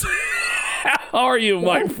with us. How are you,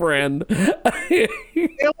 my friend? Feeling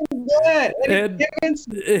good.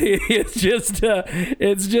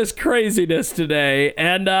 It's just craziness today,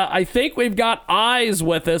 and I think we've got Eyes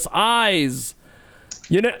with us. Eyes,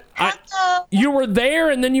 you know, you were there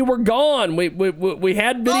and then you were gone. We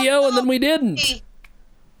had video and then we didn't.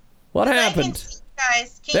 What happened?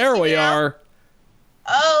 Guys, there we are.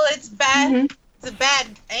 Oh, it's bad. Mm-hmm. It's a bad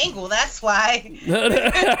angle. That's why. Can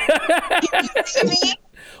you see me?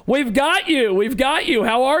 We've got you.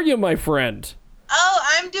 How are you, my friend? Oh,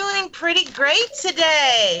 I'm doing pretty great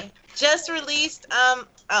today. Just released,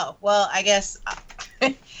 I guess I'm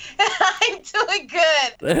doing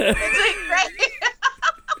good. I'm doing great.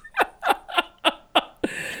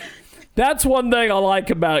 That's one thing I like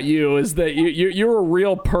about you is that you're a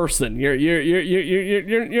real person.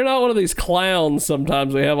 You're not one of these clowns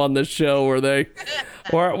sometimes we have on this show where they're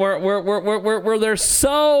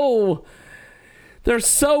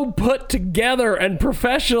so put together and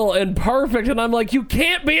professional and perfect, and I'm like, you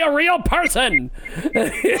can't be a real person.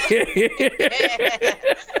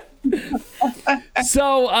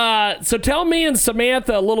 So tell me and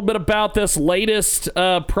Samantha a little bit about this latest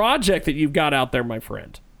project that you've got out there, my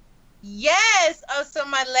friend. Yes. Oh, so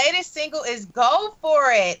my latest single is Go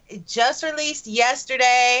For It. It just released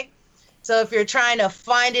yesterday. So if you're trying to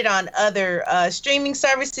find it on other streaming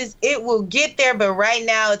services, it will get there. But right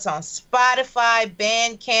now it's on Spotify,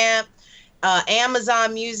 Bandcamp,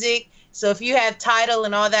 Amazon Music. So if you have Tidal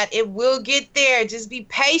and all that, it will get there. Just be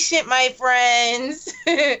patient, my friends.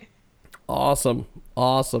 Awesome.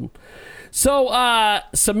 So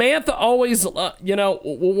Samantha always,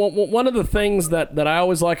 one of the things that I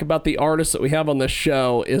always like about the artists that we have on this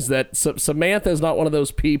show is that Samantha is not one of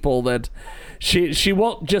those people that she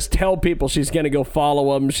won't just tell people she's going to go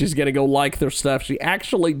follow them, she's going to go like their stuff. She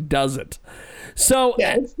actually does it. So,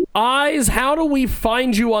 Eyes, how do we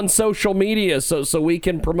find you on social media so we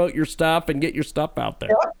can promote your stuff and get your stuff out there?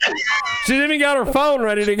 She's even got her phone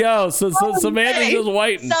ready to go. So Samantha's just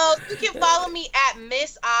waiting. So you can follow me at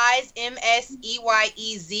Miss Eyes,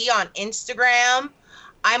 MSEYEZ on Instagram.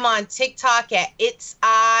 I'm on TikTok at It's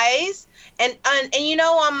Eyes. And you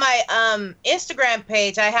know, on my Instagram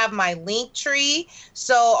page, I have my link tree.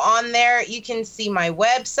 So on there, you can see my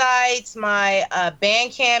websites, my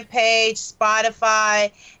Bandcamp page,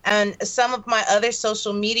 Spotify, and some of my other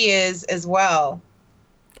social medias as well.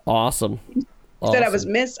 Awesome. You said I was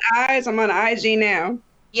Miss Eyes. I'm on IG now.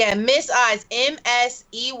 Yeah, Miss Eyes, MSEYEZ.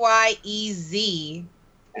 S-E-Y-Z.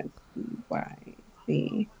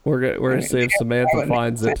 We're gonna see if Samantha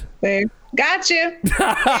finds it. There. Gotcha.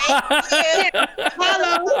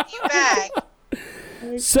 Hello. You back.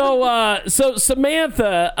 So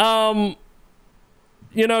Samantha,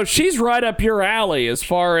 you know, she's right up your alley as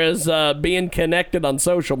far as being connected on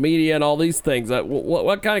social media and all these things.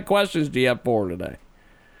 What kind of questions do you have for her today?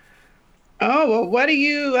 Oh, well, what do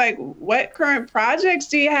you like? What current projects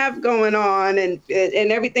do you have going on and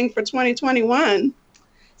everything for 2021?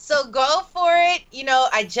 So go for it. You know,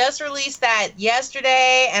 I just released that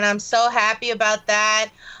yesterday, and I'm so happy about that.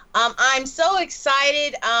 I'm so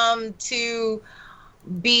excited to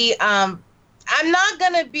be. I'm not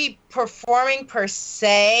gonna be performing per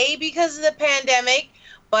se because of the pandemic,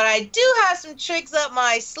 but I do have some tricks up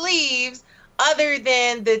my sleeves other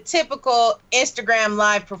than the typical Instagram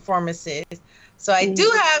live performances. So I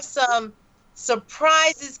do have some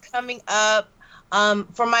surprises coming up.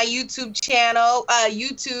 For my YouTube channel,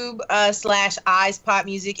 YouTube /Eyes Pop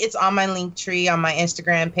Music. It's on my link tree on my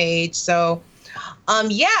Instagram page. So, I'm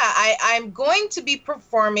going to be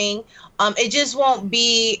performing. It just won't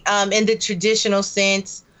be in the traditional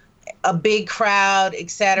sense, a big crowd,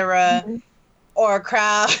 etc., or a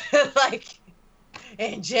crowd like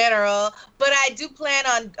in general. But I do plan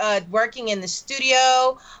on working in the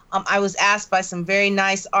studio. I was asked by some very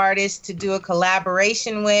nice artists to do a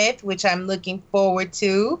collaboration with, which I'm looking forward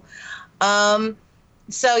to.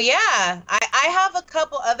 So yeah, I have a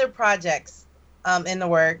couple other projects in the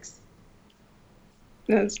works.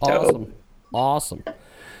 That's dope. Awesome.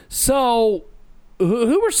 So,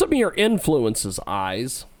 who are some of your influences,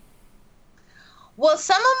 Eyes? Well,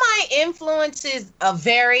 some of my influences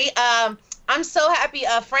vary. I'm so happy.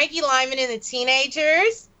 Frankie Lyman and the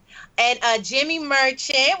Teenagers. And Jimmy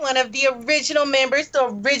Merchant, one of the original members, the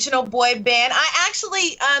original boy band. I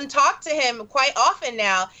actually talk to him quite often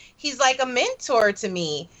now. He's like a mentor to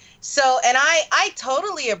me. So, and I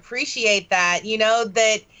totally appreciate that, you know,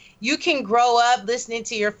 that you can grow up listening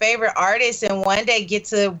to your favorite artists and one day get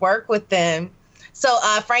to work with them. So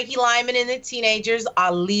Frankie Lyman and the Teenagers,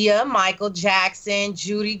 Aaliyah, Michael Jackson,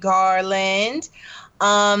 Judy Garland.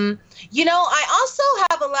 You know, I also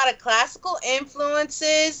have a lot of classical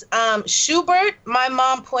influences. Schubert, my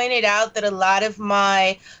mom pointed out that a lot of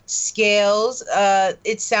my scales,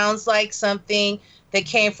 it sounds like something that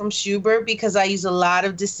came from Schubert because I use a lot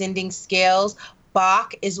of descending scales.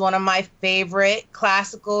 Bach is one of my favorite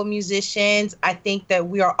classical musicians. I think that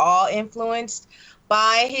we are all influenced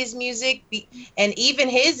by his music, and even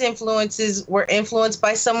his influences were influenced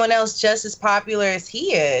by someone else just as popular as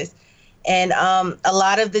he is. And a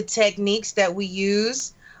lot of the techniques that we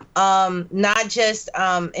use, not just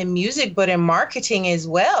in music, but in marketing as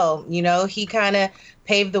well. You know, he kind of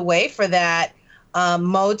paved the way for that.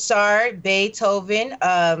 Mozart, Beethoven,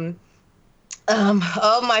 my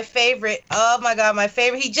favorite. Oh my God, my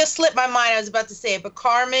favorite. He just slipped my mind. I was about to say it, but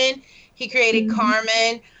Carmen, he created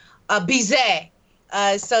Carmen, Bizet.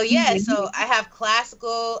 So yeah, so I have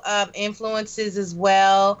classical influences as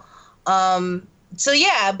well. So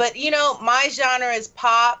yeah, but you know, my genre is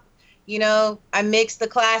pop. You know, I mix the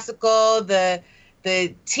classical, the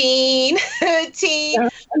teen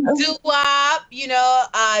doo-wop, you know,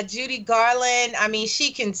 Judy Garland. I mean,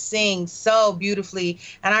 she can sing so beautifully.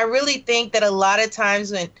 And I really think that a lot of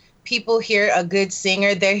times when people hear a good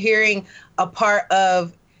singer, they're hearing a part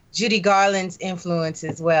of Judy Garland's influence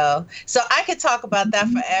as well. So I could talk about that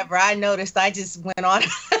forever. I noticed I just went on.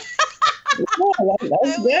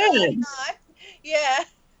 That's good. Yeah.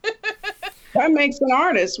 That makes an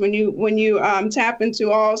artist when you tap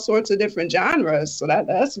into all sorts of different genres. So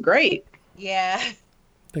that's great. Yeah. I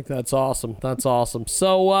think that's awesome. That's awesome.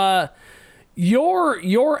 So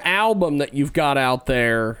your album that you've got out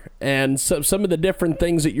there and some of the different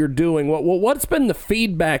things that you're doing, what's been the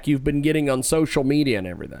feedback you've been getting on social media and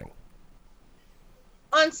everything?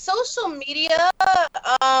 On social media,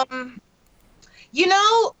 you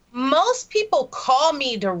know, most people call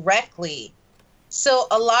me directly. So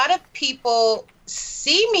a lot of people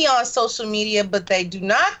see me on social media, but they do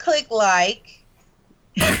not click like.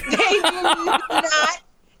 They do not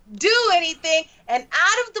do anything. And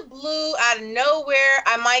out of the blue, out of nowhere,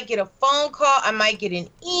 I might get a phone call. I might get an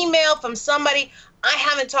email from somebody I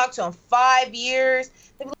haven't talked to in 5 years.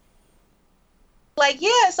 They're like,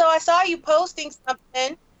 yeah, so I saw you posting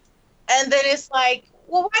something. And then it's like,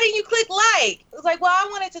 well, why didn't you click like? It's like, well, I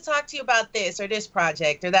wanted to talk to you about this or this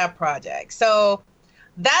project or that project. So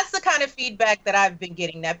that's the kind of feedback that I've been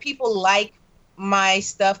getting, that people like my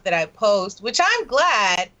stuff that I post, which I'm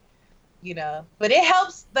glad, you know, but it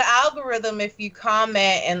helps the algorithm if you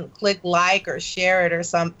comment and click like or share it or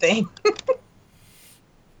something.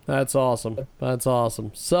 That's awesome. That's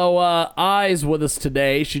awesome. So, I's with us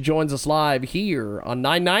today. She joins us live here on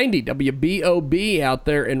 990 WBOB out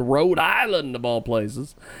there in Rhode Island, of all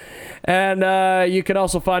places. And you can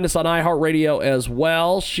also find us on iHeartRadio as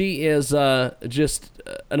well. She is just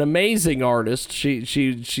an amazing artist.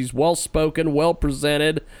 She's well-spoken,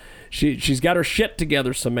 well-presented. She's got her shit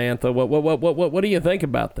together, Samantha. What do you think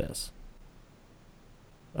about this?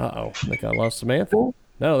 Uh-oh. I think I lost Samantha.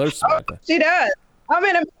 No, there's Samantha. She does. I'm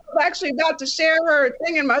in a actually about to share her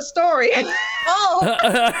thing in my story. Oh.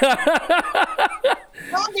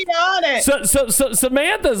 I'll be on it. So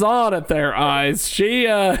Samantha's on it there, Eyes. She's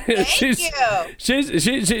trying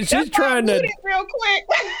to real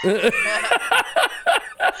quick.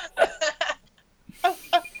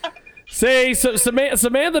 See, so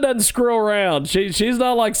Samantha doesn't screw around. She's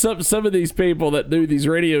not like some of these people that do these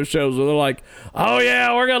radio shows where they're like, oh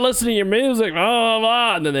yeah, we're gonna listen to your music, blah blah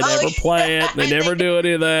blah, and then they never play it. They never do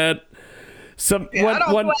any of that.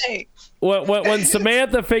 When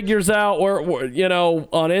Samantha figures out where, you know,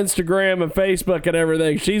 on Instagram and Facebook and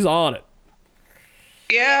everything, she's on it.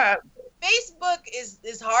 Yeah. Facebook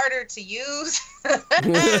is harder to use. I'm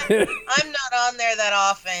not on there that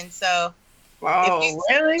often, so. Oh, if you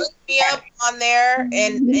really? Look me up on there,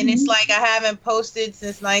 and it's like I haven't posted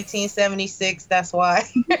since 1976. That's why.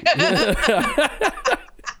 I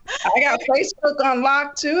got Facebook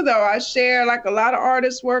unlocked too, though. I share like a lot of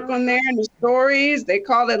artists' work on there and the stories. They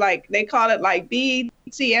call it like BET,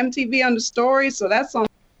 MTV on the stories, so that's on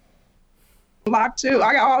locked too.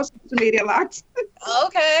 I got all social media locked.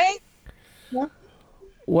 Okay. Yeah.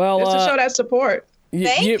 Well, just to show that support.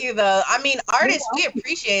 Thank you, though. I mean, artists, we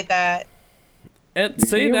appreciate that. And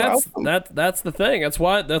see, that's the thing. That's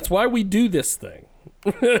why we do this thing.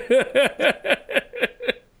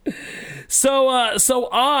 So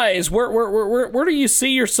Eyes, where do you see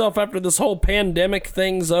yourself after this whole pandemic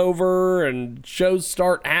thing's over and shows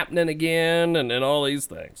start happening again and all these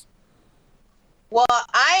things? Well,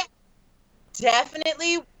 I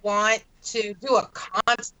definitely want to do a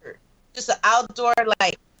concert, just an outdoor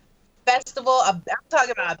like festival. I'm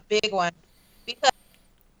talking about a big one because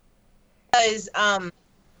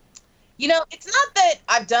you know, it's not that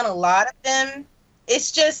I've done a lot of them. It's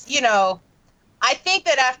just, you know, I think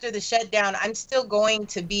that after the shutdown, I'm still going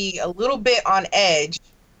to be a little bit on edge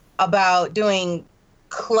about doing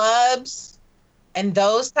clubs and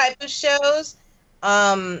those type of shows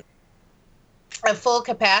at full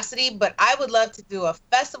capacity. But I would love to do a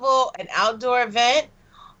festival, an outdoor event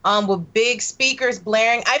with big speakers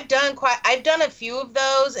blaring. I've done a few of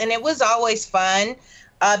those, and it was always fun.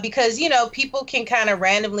 Because, you know, people can kind of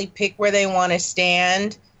randomly pick where they want to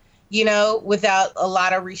stand, you know, without a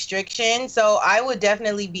lot of restriction. So I would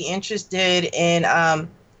definitely be interested in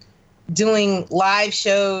doing live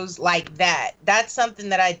shows like that. That's something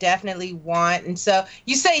that I definitely want. And so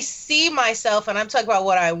you say see myself, and I'm talking about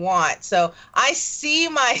what I want. So I see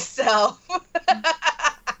myself.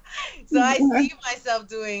 So I see myself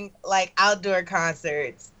doing like outdoor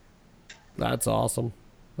concerts. That's awesome.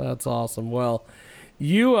 That's awesome. Well,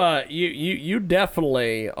 You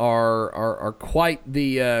definitely are quite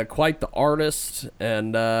the artist,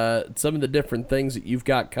 and some of the different things that you've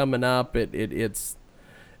got coming up. It's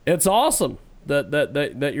awesome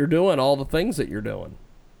that you're doing all the things that you're doing.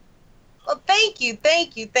 Well, thank you.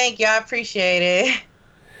 I appreciate it.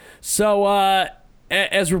 So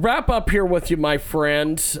as we wrap up here with you, my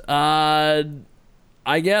friend,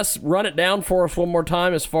 I guess run it down for us one more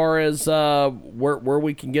time as far as where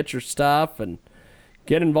we can get your stuff and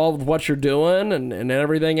get involved with what you're doing and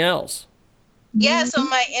everything else. Yeah, so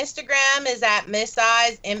my Instagram is at Miss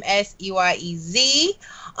Eyes, MSEYEZ.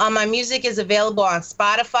 My music is available on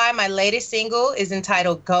Spotify. My latest single is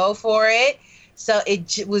entitled Go For It. So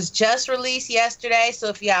it was just released yesterday. So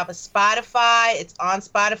if you have a Spotify, it's on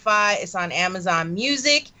Spotify. It's on Amazon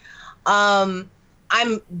Music.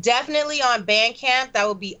 I'm definitely on Bandcamp. That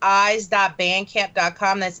will be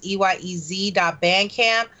eyes.bandcamp.com. That's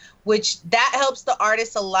EYEZ.bandcamp, which that helps the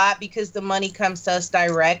artist a lot because the money comes to us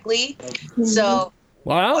directly. So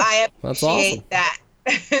wow, I that's appreciate awesome. that.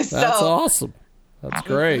 That's awesome. That's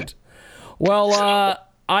great. Well,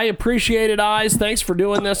 I appreciate it, Eyes. Thanks for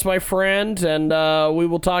doing this, my friend, and we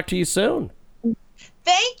will talk to you soon.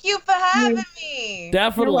 Thank you for having me.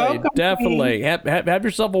 Definitely. Have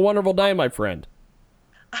yourself a wonderful day, my friend.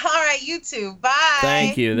 All right, you too. Bye.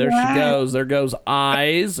 Thank you. There she goes. There goes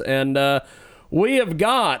Eyes. And we have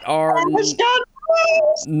got our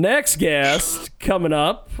next guest coming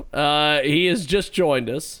up. He has just joined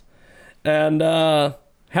us. And how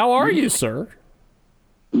are you, sir?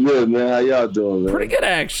 Good, man. How y'all doing, man? Pretty good,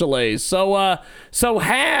 actually. So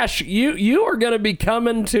Hash, you are going to be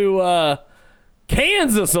coming to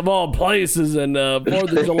Kansas, of all places, and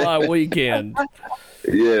 4th of July weekend.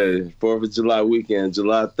 Yeah, 4th of July weekend,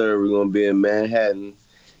 July 3rd, we're going to be in Manhattan,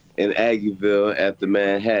 in Aggieville at the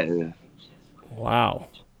Manhattan. Wow.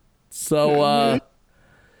 So,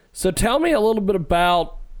 so tell me a little bit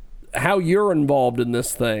about how you're involved in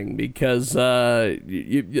this thing, because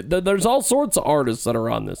there's all sorts of artists that are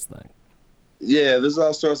on this thing. Yeah, there's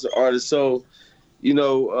all sorts of artists. So, you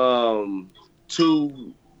know,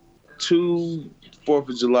 two 4th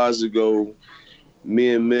of Julys ago,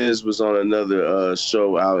 me and Miz was on another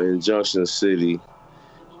show out in Junction City,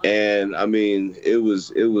 and I mean it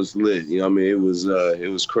was lit. You know, I mean it was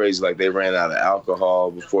crazy. Like they ran out of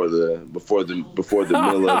alcohol before the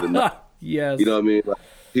middle of the night. Yes. You know what I mean? Like,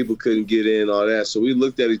 people couldn't get in, all that. So we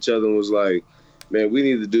looked at each other and was like, man, we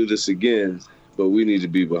need to do this again, but we need to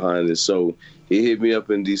be behind this. So he hit me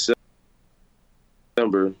up in December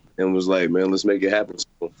and was like, man, let's make it happen.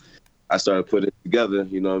 So I started putting it together,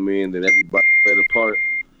 you know what I mean? Then everybody played a part,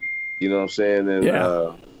 you know what I'm saying? And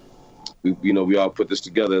we all put this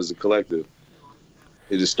together as a collective.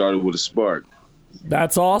 It just started with a spark.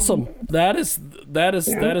 That's awesome. That is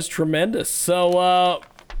tremendous. So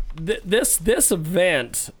this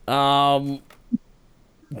event, give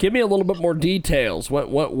me a little bit more details.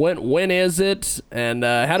 When is it, and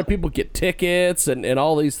how do people get tickets and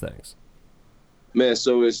all these things? Man,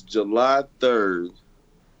 so it's July 3rd.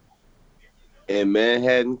 In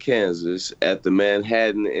Manhattan, Kansas, at the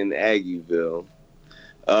Manhattan in Aggieville.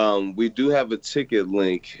 We do have a ticket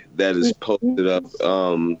link that is posted up.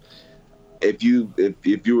 If you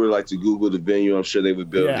were like to Google the venue, I'm sure they would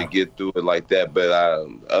be able to get through it like that. But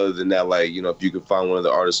other than that, like, you know, if you could find one of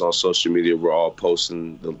the artists on social media, we're all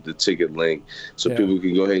posting the ticket link, so people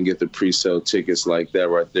can go ahead and get the pre-sale tickets like that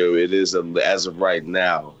right there. It is as of right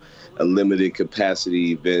now, a limited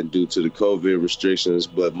capacity event due to the COVID restrictions,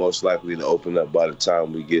 but most likely to open up by the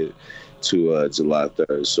time we get to July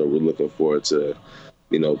 3rd. So we're looking forward to,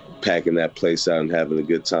 you know, packing that place out and having a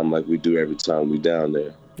good time like we do every time we down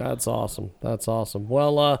there. That's awesome. That's awesome.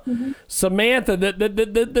 Well, Samantha,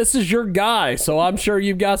 this is your guy, so I'm sure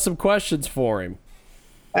you've got some questions for him.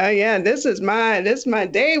 Yeah, this is my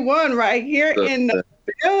day one right here in the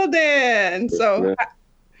building. So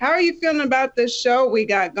how are you feeling about this show we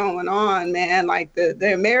got going on, man? Like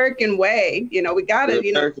the American way, you know, we got it.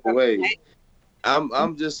 You know, American way.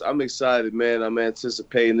 I'm excited, man. I'm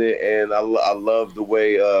anticipating it, and I love the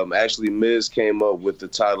way actually Miz came up with the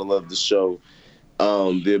title of the show,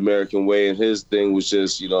 The American Way, and his thing was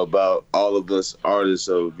just, you know, about all of us artists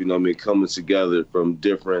of, you know what I mean, coming together from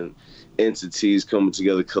different entities, coming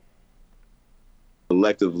together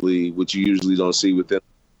collectively, which you usually don't see within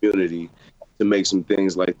the community, to make some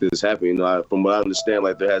things like this happen. You know, from what I understand,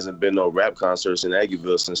 like there hasn't been no rap concerts in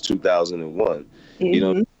Aggieville since 2001. You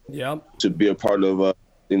know, to be a part of,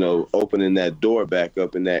 you know, opening that door back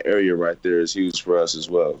up in that area right there is huge for us as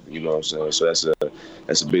well. You know what I'm saying? So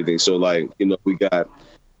that's a big thing. So like, you know, we got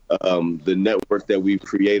the network that we've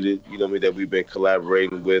created, you know what I mean, that we've been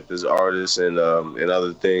collaborating with as artists and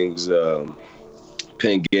other things.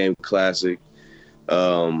 Pen Game Classic,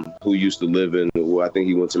 who used to live in, well, I think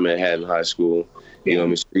he went to Manhattan High School. You know what I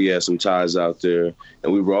mean? So he had some ties out there,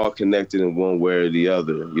 and we were all connected in one way or the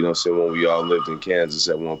other, you know what I'm saying, when we all lived in Kansas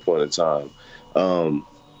at one point in time.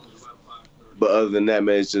 But other than that,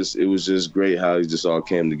 man, it was just great how it just all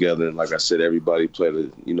came together. And like I said, everybody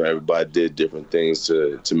everybody did different things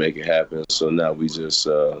to make it happen. So now we just,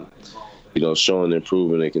 you know, showing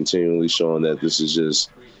improvement and continually showing that this is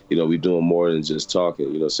just, you know, we doing more than just talking,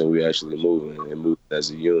 you know what I'm saying? We actually moving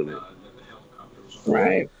as a unit.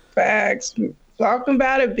 Right. Facts. Talking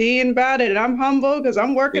about it, being about it. And I'm humble because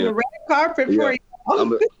I'm working the red carpet for you.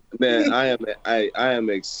 Man, I am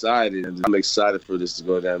excited. I'm excited for this to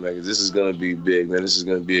go down, man, because this is going to be big, man. This is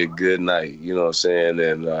going to be a good night, you know what I'm saying?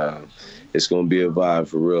 And it's gonna be a vibe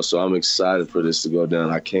for real. So I'm excited for this to go down.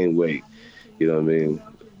 I can't wait. You know what I mean?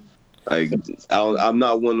 Like, I'm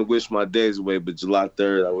not one to wish my days away, but July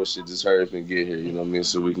 3rd, I wish it just hurry up and get here. You know what I mean?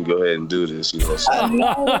 So we can go ahead and do this. You know. So. I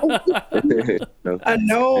know. I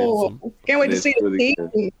know. Can't wait to see the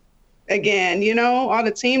team again. You know, all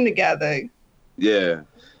the team together. Yeah,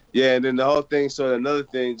 and then the whole thing. So another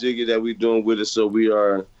thing, Jiggy, that we're doing with it. So we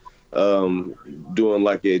are doing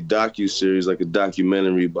like a docu-series, like a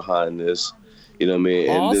documentary behind this. You know what I mean?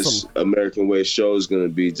 Awesome. And this American Way show is going to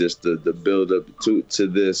be just the build up to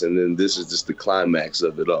this, and then this is just the climax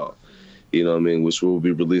of it all. You know what I mean? Which we'll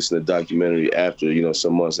be releasing a documentary after, you know,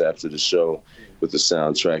 some months after the show with the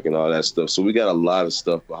soundtrack and all that stuff. So we got a lot of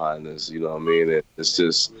stuff behind this, you know what I mean? And it's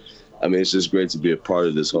just, I mean, it's just great to be a part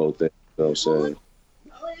of this whole thing. You know what I'm saying?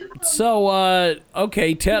 So,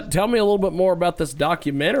 okay, tell me a little bit more about this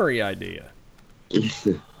documentary idea.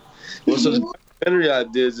 Well, so the documentary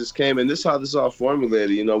ideas just came, and this is how this all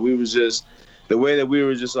formulated. You know, we was just, the way that we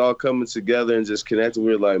were just all coming together and just connecting,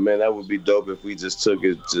 we were like, man, that would be dope if we just took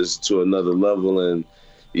it just to another level and,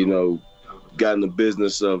 you know, got in the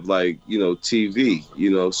business of like, you know, TV, you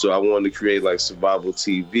know. So I wanted to create like survival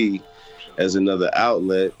TV as another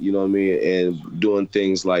outlet, you know what I mean? And doing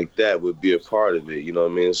things like that would be a part of it, you know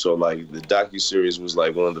what I mean? So like the docuseries was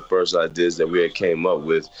like one of the first ideas that we had came up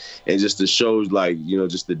with. And just to show like, you know,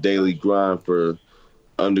 just the daily grind for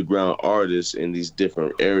underground artists in these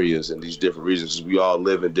different areas and these different regions. We all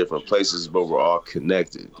live in different places, but we're all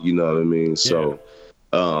connected, you know what I mean? So,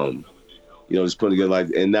 you know, just putting together like,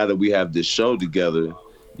 and now that we have this show together,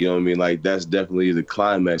 you know what I mean? Like, that's definitely the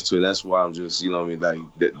climax to it. That's why I'm just, you know what I mean? Like,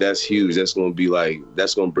 that's huge. That's going to be like,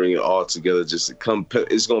 that's going to bring it all together just to come,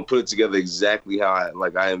 it's going to put it together exactly how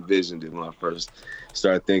I envisioned it when I first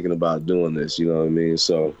started thinking about doing this, you know what I mean?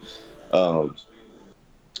 So,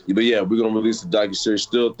 but yeah, we're going to release the docuseries.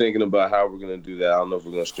 Still thinking about how we're going to do that. I don't know if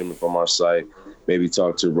we're going to stream it from our site, maybe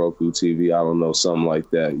talk to Roku TV. I don't know, something like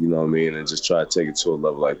that, you know what I mean? And just try to take it to a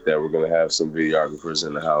level like that. We're going to have some videographers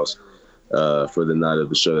in the house for the night of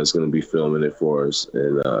the show that's going to be filming it for us.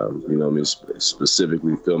 And, you know what I mean,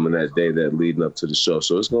 specifically filming that day, that leading up to the show.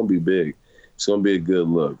 So it's going to be big. It's going to be a good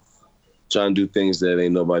look. Trying to do things that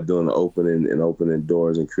ain't nobody doing, opening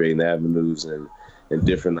doors and creating avenues and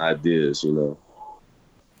different ideas, you know.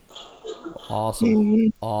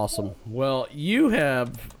 Awesome. Well, you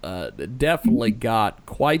have definitely got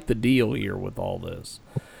quite the deal here with all this.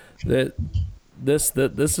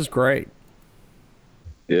 This is great.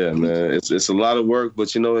 Yeah, man, it's a lot of work,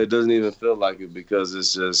 but you know, it doesn't even feel like it because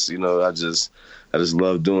it's just, you know, I just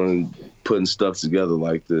love putting stuff together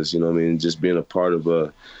like this. You know what I mean? Just being a part of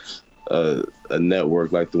a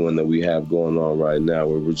network like the one that we have going on right now,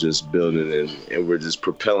 where we're just building and we're just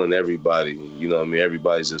propelling everybody. You know what I mean?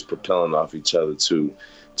 Everybody's just propelling off each other to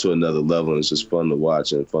another level, and it's just fun to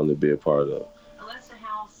watch and fun to be a part of.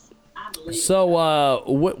 So,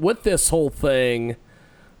 with this whole thing,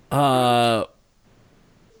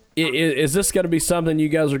 is this going to be something you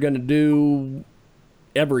guys are going to do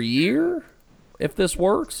every year if this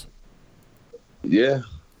works? Yeah.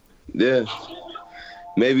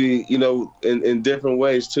 Maybe, you know, in different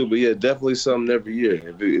ways too, but yeah, definitely something every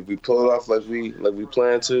year. If we pull it off like we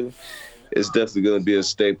plan to, it's definitely going to be a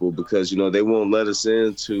staple because, you know, they won't let us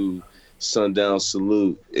into Sundown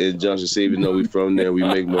Salute in Junction City, even though we're from there. We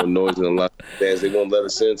make more noise than a lot of bands. They won't let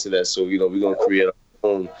us into that. So, you know, we're going to create our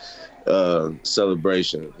own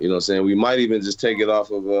celebration. You know what I'm saying? We might even just take it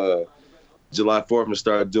off of July 4th and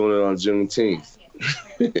start doing it on Juneteenth.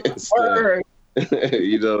 You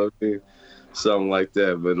know what I mean? Something like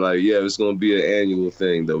that. But like, yeah, it's gonna be an annual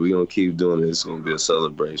thing though. We're gonna keep doing it. It's gonna be a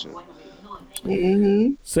celebration.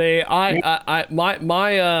 Mm-hmm. See,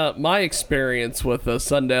 my experience with the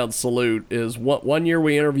Sundown Salute is one year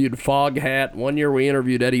we interviewed Foghat, one year we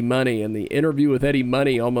interviewed Eddie Money, and the interview with Eddie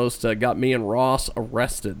Money almost got me and Ross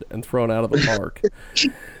arrested and thrown out of the park.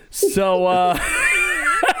 So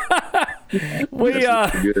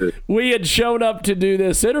we had shown up to do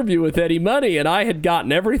this interview with Eddie Money, and I had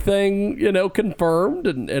gotten everything, you know, confirmed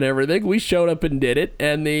and everything. We showed up and did it,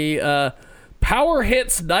 and the Power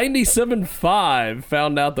Hits 97.5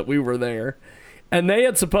 found out that we were there, and they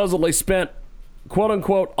had supposedly spent, quote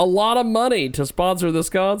unquote, a lot of money to sponsor this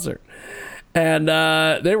concert. And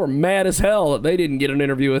they were mad as hell that they didn't get an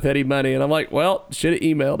interview with Eddie Money. And I'm like, well, should have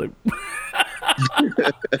emailed him.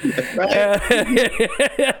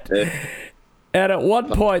 And at one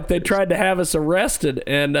point, they tried to have us arrested.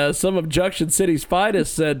 And some of Junction City's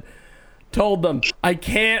finest told them, I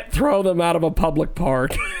can't throw them out of a public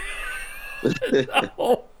park.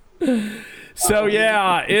 So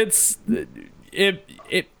yeah,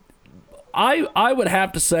 I would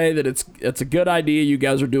have to say that it's a good idea you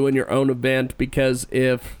guys are doing your own event, because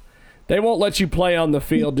if they won't let you play on the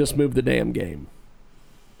field, just move the damn game.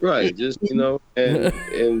 Right. Just, and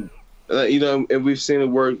and we've seen it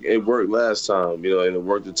work. It worked last time, and it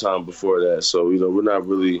worked the time before that. So, we're not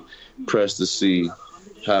really pressed to see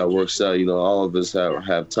how it works out. All of us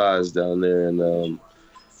have ties down there, and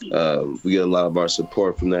we get a lot of our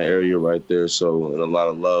support from that area right there. So, and a lot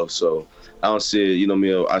of love. So I don't see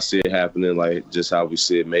it, I see it happening like just how we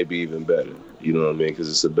see it, maybe even better. You know what I mean? Because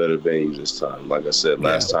it's a better venue this time. Like I said,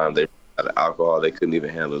 last time they had alcohol, they couldn't even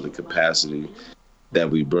handle the capacity that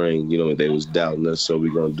we bring, and they was doubting us. So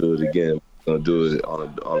we're going to do it again. We're going to do it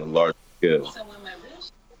on a large scale.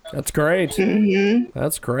 That's great. Mm-hmm.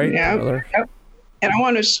 That's great, brother. Yep. And I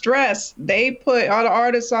want to stress, they put, all the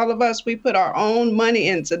artists, all of us, we put our own money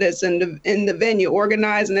into this in the venue,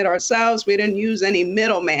 organizing it ourselves. We didn't use any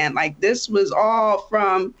middleman. Like, this was all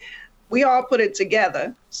we all put it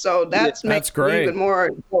together. So that's great. Even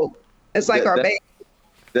more cool. It's like our baby.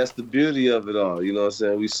 That's the beauty of it all. You know what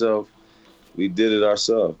I'm saying? We did it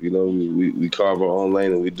ourselves. We carve our own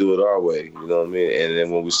lane and we do it our way. You know what I mean? And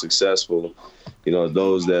then when we're successful,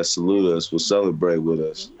 those that salute us will celebrate with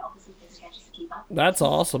us. That's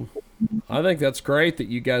awesome. I think that's great that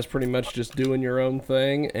you guys pretty much just doing your own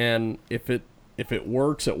thing, and if it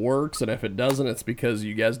works, it works, and if it doesn't, it's because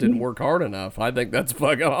you guys didn't work hard enough. I think that's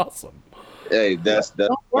fucking awesome. Hey, that's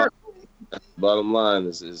bottom line.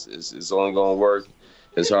 It's only gonna work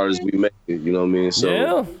as hard as we make it. You know what I mean? So,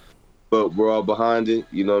 yeah. But we're all behind it.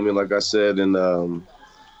 You know what I mean? Like I said, and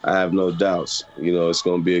I have no doubts. It's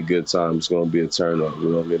gonna be a good time. It's gonna be a turn up. You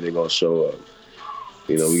know what I mean? They're gonna show up.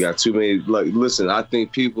 We got too many. Listen, I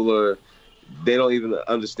think people they don't even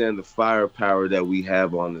understand the firepower that we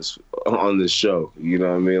have on this show. You know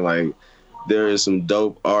what I mean? Like, there is some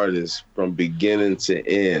dope artists from beginning to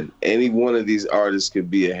end. Any one of these artists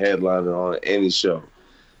could be a headliner on any show.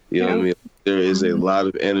 You know what I mean? There is a lot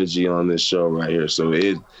of energy on this show right here. So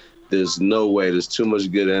there's no way. There's too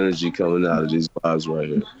much good energy coming out of these vibes right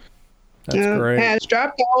here. That's great. Has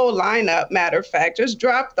dropped the whole lineup. Matter of fact, just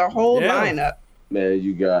drop the whole lineup. Man,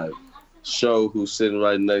 you got Show, who's sitting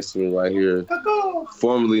right next to me right here,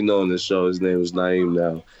 formerly known as Show. His name is Naeem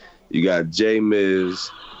now. You got J Miz,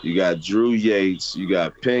 you got Drew Yates, you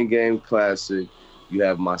got Pen Game Classic, you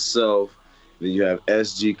have myself, then you have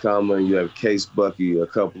SG and you have Case Bucky, a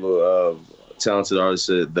couple of talented artists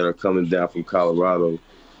that are coming down from Colorado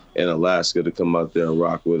and Alaska to come out there and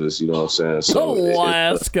rock with us. You know what I'm saying? So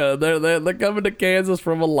Alaska, they're coming to Kansas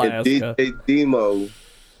from Alaska. DJ Demo.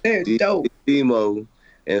 They're dope. Demo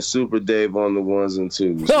and Super Dave on the ones and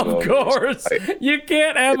twos. Of course, you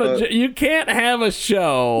can't have a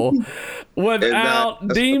show without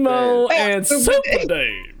Demo and Super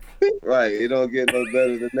Dave. Right, it don't get no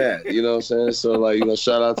better than that. You know what I'm saying? So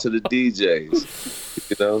shout out to the DJs.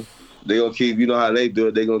 They gonna keep. You know how they do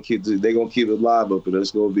it. They gonna keep it live up, and it's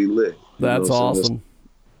gonna be lit. That's awesome.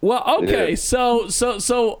 Well, okay, yeah. So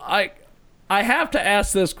I have to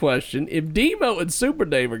ask this question. If Demo and Super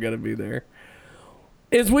Dave are going to be there,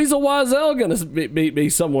 is Weasel Wazell going to be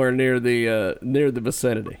somewhere near the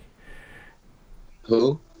vicinity?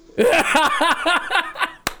 Who?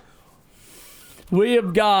 We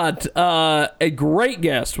have got a great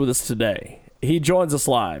guest with us today. He joins us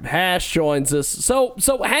live. Hash joins us. So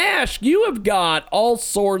Hash, you have got all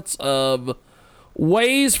sorts of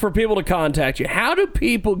ways for people to contact you. How do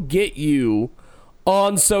people get you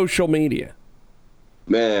on social media?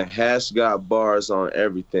 Man, Hash got bars on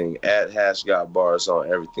everything. At Hash got bars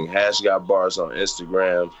on everything. Hash got bars on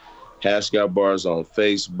Instagram. Hash got bars on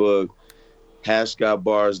Facebook.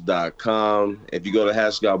 HashGotBars.com. If you go to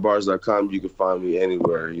HashGotBars.com, you can find me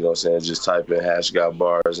anywhere. You know what I'm saying? Just type in Hash Got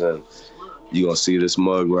Bars and you're going to see this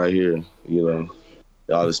mug right here.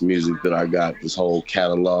 All this music that I got, this whole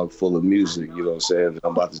catalog full of music, you know what I'm saying, that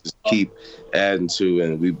I'm about to just keep adding to.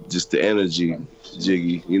 And just the energy,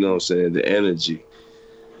 Jiggy, you know what I'm saying? The energy.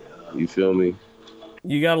 You feel me?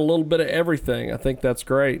 You got a little bit of everything. I think that's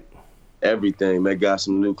great. Everything, man. Got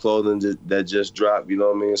some new clothing that just dropped, you know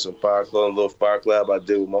what I mean? Some fire clothing, a little fire collab I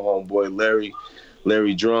did with my homeboy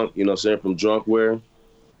Larry Drunk, you know what I'm saying, from Drunkwear.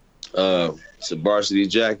 It's a varsity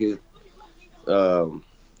jacket. So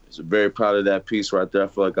very proud of that piece right there. I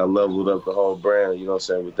feel like I leveled up the whole brand, you know what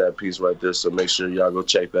I'm saying, with that piece right there. So make sure y'all go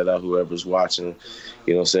check that out, whoever's watching.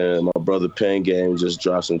 You know what I'm saying? My brother Pen Game just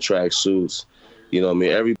dropped some track suits. You know what I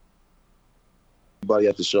mean? Everybody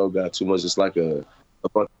at the show got too much. It's like a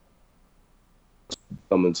bunch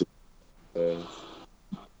coming to.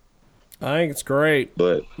 I think it's great.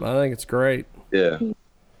 But I think it's great. Yeah.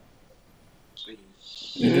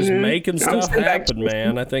 You're just making stuff happen,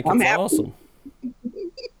 man. I think it's awesome.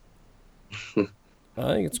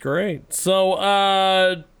 I think it's great. So,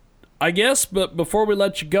 I guess, but before we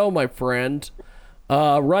let you go, my friend,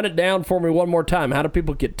 run it down for me one more time. How do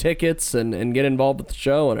people get tickets and get involved with the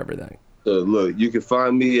show and everything? Look, you can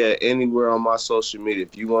find me at anywhere on my social media.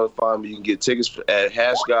 If you want to find me, you can get tickets at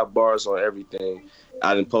Hash Got Bars on everything.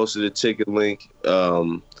 I done posted a ticket link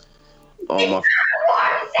on my.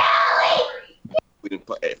 We can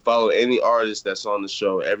follow any artist that's on the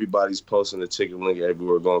show. Everybody's posting the ticket link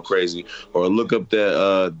everywhere, going crazy. Or look up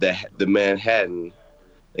the Manhattan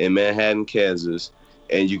in Manhattan, Kansas,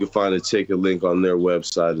 and you can find a ticket link on their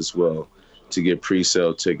website as well to get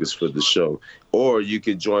pre-sale tickets for the show. Or you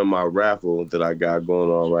could join my raffle that I got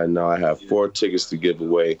going on right now. I have 4 tickets to give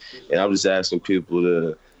away, and I'm just asking people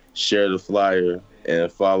to share the flyer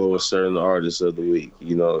and follow a certain artist of the week.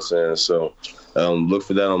 You know what I'm saying? So look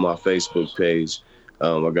for that on my Facebook page.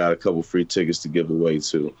 I got a couple free tickets to give away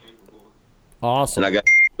too. Awesome. And I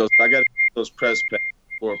got those press passes,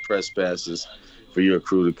 4 press passes for your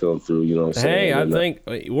crew to come through. You know what I'm saying? Hey, I think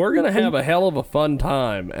we're gonna have a hell of a fun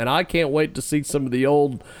time, and I can't wait to see some of the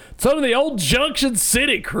old Junction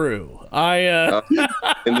City crew. In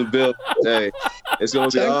the building. Hey, it's gonna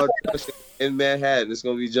be all Junction in Manhattan. It's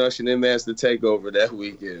gonna be Junction in Manchester takeover that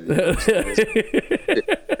weekend. You know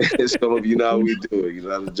it's gonna be, you know how we do it. You know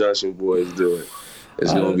how the Junction boys do it.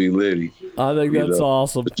 It's gonna be litty. I think that's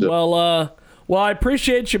awesome. Well, I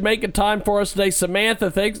appreciate you making time for us today, Samantha.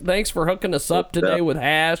 Thanks for hooking us up today with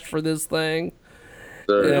Hash for this thing.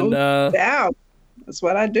 Sure. And that's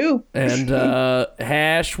what I do. And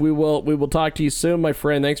Hash, we will talk to you soon, my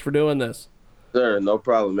friend. Thanks for doing this. Sure, no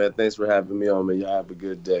problem, man. Thanks for having me on, man. Y'all have a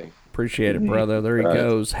good day. Appreciate it, brother. There he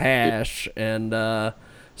goes, Hash, and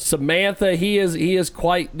Samantha. He is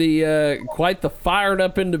quite the fired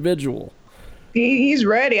up individual. He's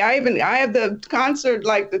ready. I have the concert,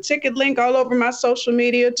 like the ticket link all over my social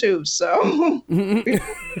media too. So we're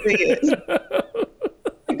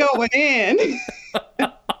going in.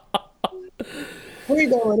 We're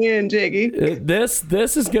going in, Jiggy. This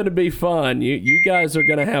is going to be fun. You guys are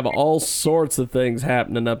going to have all sorts of things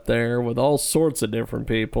happening up there with all sorts of different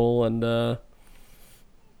people, and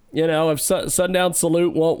if Sundown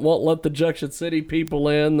Salute won't let the Junction City people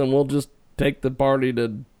in, then we'll just take the party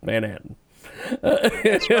to Manhattan.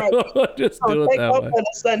 That's right. Just do it that way. The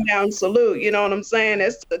Sundown Salute, you know what I'm saying?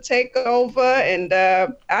 It's the takeover, and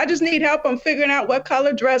I just need help on figuring out what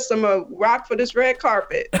color dress I'm gonna rock for this red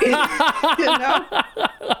carpet. You know?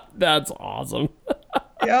 That's awesome.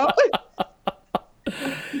 Yep.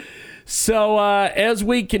 So as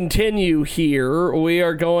we continue here, we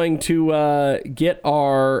are going to get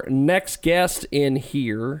our next guest in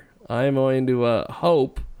here. I'm going to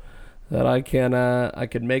hope that I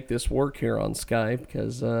can make this work here on Skype,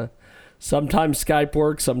 because sometimes Skype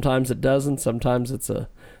works, sometimes it doesn't, sometimes it's a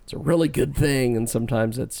really good thing, and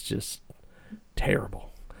sometimes it's just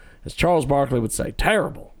terrible. As Charles Barkley would say,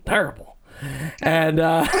 terrible. And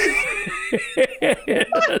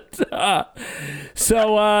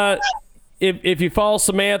so if you follow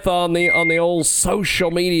Samantha on the old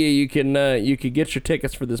social media, you can get your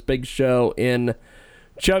tickets for this big show in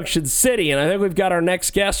Junction City, and I think we've got our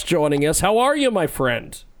next guest joining us. How are you, my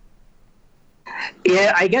friend?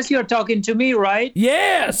 Yeah, I guess you're talking to me, right?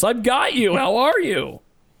 Yes, I've got you. How are you?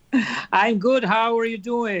 I'm good. How are you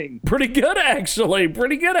doing? Pretty good, actually.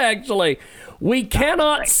 We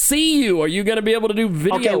cannot see you. Are you going to be able to do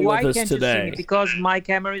video with us today? You see me? Because my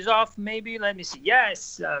camera is off, maybe. Let me see.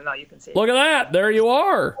 Yes. Now you can see. Look at that. There you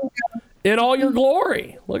are. In all your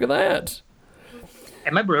glory. Look at that.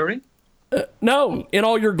 Am I blurry? No, in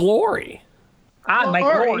all your glory. My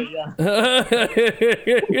glory. Yeah.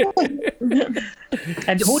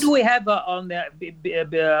 And who do we have on the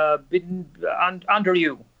under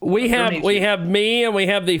you? We have me, and we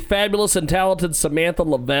have the fabulous and talented Samantha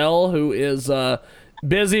Lavelle, who is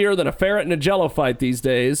busier than a ferret in a Jello fight these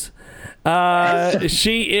days.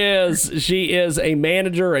 She is a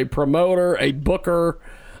manager, a promoter, a booker,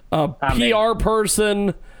 a PR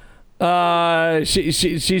person.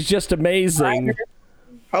 She's just amazing.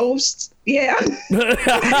 Host, yeah.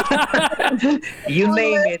 You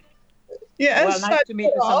name it. Yeah. Well, nice to meet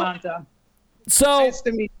you, Samantha. So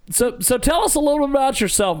tell us a little bit about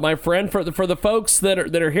yourself, my friend, for the folks that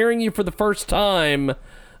are hearing you for the first time.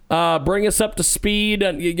 Bring us up to speed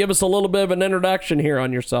and give us a little bit of an introduction here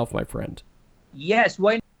on yourself, my friend. Yes,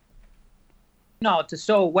 why not?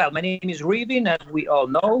 So, my name is Rivin, as we all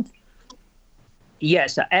know.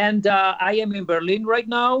 Yes, and I am in Berlin right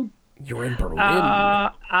now. You're in Berlin.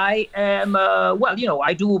 I am,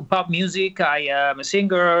 I do pop music. I am a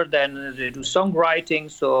singer, then I do songwriting.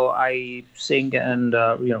 So I sing and,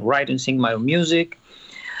 write and sing my own music.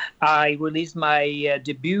 I released my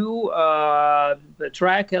debut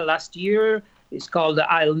track last year. It's called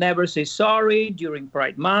I'll Never Say Sorry during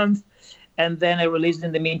Pride Month. And then I released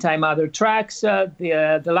in the meantime other tracks.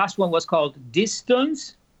 The last one was called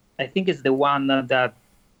Distance. I think it's the one that,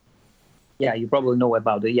 you probably know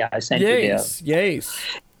about it. Yeah, I sent you there. Yes.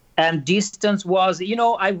 And Distance was,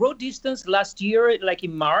 I wrote Distance last year, like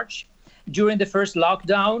in March, during the first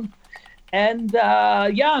lockdown. And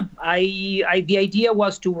the idea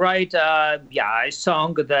was to write a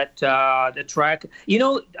song that the track,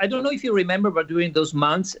 I don't know if you remember, but during those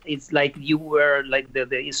months, it's like you were like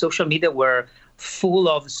the social media were full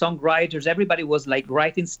of songwriters. Everybody was like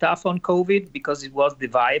writing stuff on COVID because it was the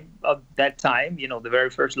vibe of that time, the very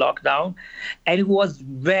first lockdown. And it was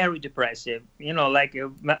very depressive, I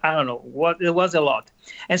don't know what, it was a lot.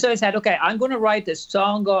 And so I said, okay, I'm going to write a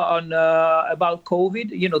song on about COVID,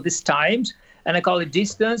 these times, and I call it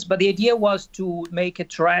Distance. But the idea was to make a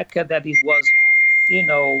track that it was,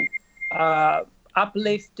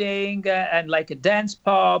 uplifting and like a dance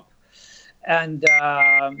pop, and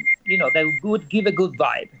that would give a good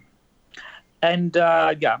vibe. And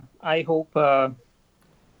I hope I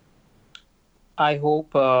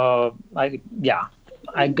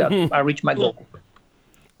reached my goal.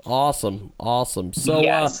 Awesome. So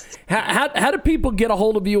yes. How do people get a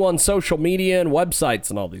hold of you on social media and websites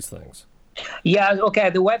and all these things? Yeah, okay,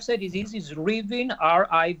 the website is easy. It's Rivin,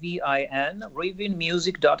 Rivin,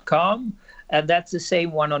 rivinmusic.com, and that's the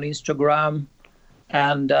same one on Instagram.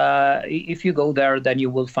 And if you go there, then you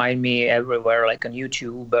will find me everywhere, like on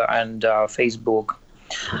YouTube and Facebook.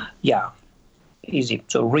 Yeah, easy.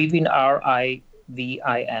 So Rivin,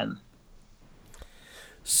 Rivin.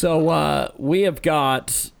 So we have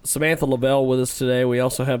got Samantha Lavelle with us today. We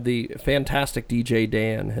also have the fantastic DJ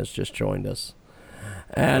Dan has just joined us.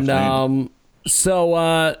 And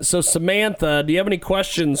so Samantha, do you have any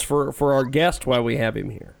questions for our guest while we have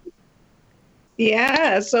him here?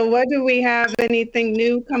 Yeah. So what do we have? Anything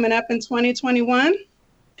new coming up in 2021?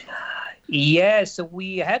 Yes,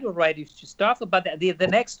 we had already stuff, but the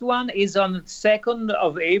next one is on the 2nd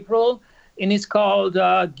of April, and it's called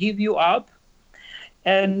Give You Up.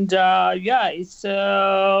 And it's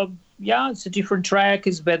a different track.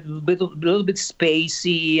 It's a little bit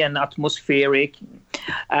spacey and atmospheric.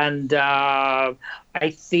 And I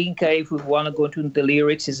think if we want to go into the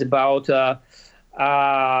lyrics, it's about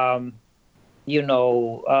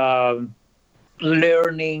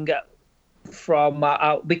learning from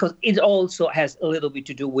because it also has a little bit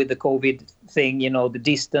to do with the COVID thing, the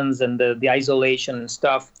distance and the isolation and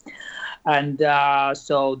stuff. And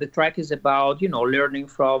so the track is about, learning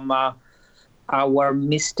from our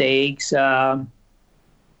mistakes, no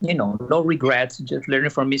regrets, just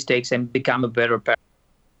learning from mistakes and become a better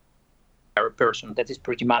person. That is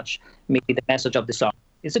pretty much maybe the message of the song.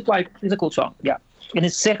 It's a cool song, yeah. And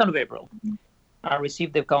it's 2nd of April. I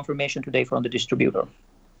received the confirmation today from the distributor.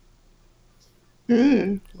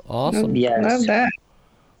 Awesome. Yes. Love that.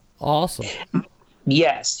 Awesome.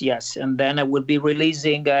 Yes. And then I will be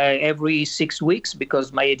releasing every 6 weeks,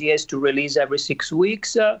 because my idea is to release every 6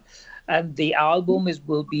 weeks. And the album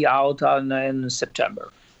will be out in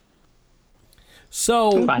September.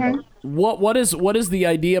 So what is the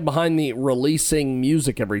idea behind the releasing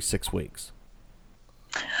music every 6 weeks?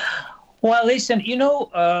 Well, listen,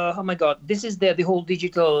 oh my God, this is the whole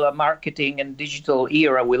digital marketing and digital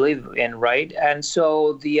era we live in, right? And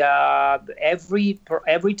so the every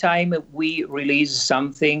time we release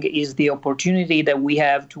something is the opportunity that we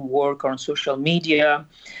have to work on social media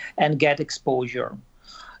and get exposure.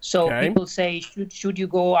 So people say, should you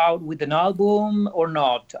go out with an album or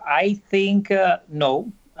not? I think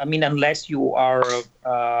no. I mean, unless you are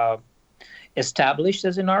established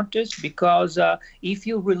as an artist, because if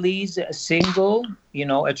you release a single,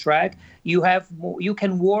 a track, you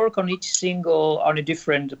can work on each single on a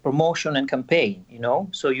different promotion and campaign,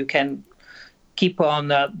 so you can keep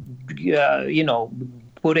on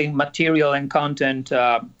putting material and content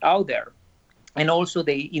out there. And also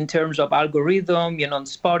in terms of algorithm, on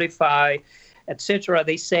Spotify, etc.,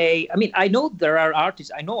 they say, I know there are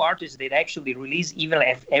artists, that actually release even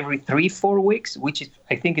every 3-4 weeks, which is,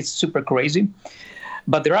 I think it's super crazy.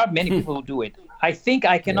 But there are many people who do it. I think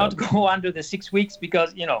I cannot go under the 6 weeks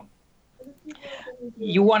because,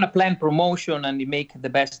 you want to plan promotion and you make the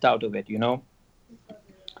best out of it,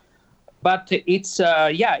 But it's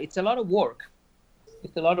a lot of work.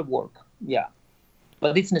 It's a lot of work, yeah.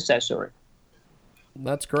 But it's necessary.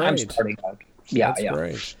 That's great. I'm starting out. Yeah, That's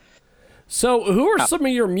great. So, who are some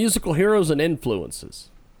of your musical heroes and influences?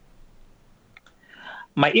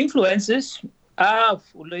 My influences,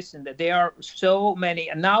 listen, there are so many.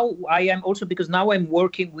 And now I am also, because now I'm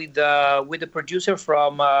working with a producer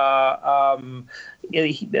from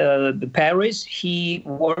Paris. He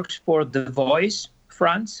works for The Voice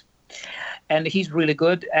France, and he's really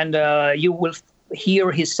good. And you will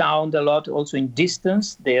hear his sound a lot also in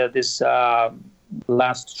Distance. This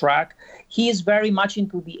last track. He is very much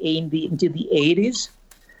into the 80s.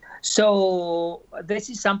 So this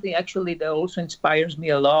is something actually that also inspires me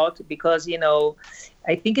a lot, because, you know,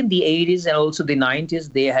 I think in the 80s and also the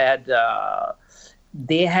 90s, they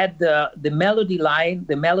had the melody line.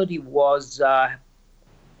 The melody was,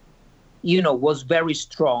 was very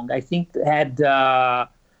strong. I think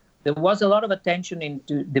there was a lot of attention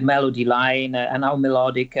into the melody line and how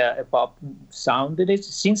melodic pop sound it is.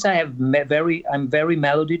 Since I'm very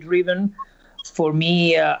melody driven. For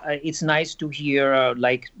me, it's nice to hear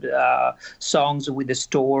songs with the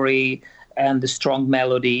story and the strong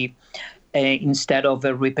melody instead of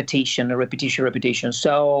a repetition.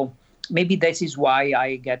 So maybe this is why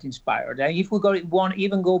I get inspired. And if we want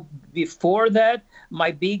even go before that,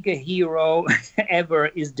 my big hero ever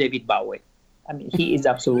is David Bowie. I mean, he is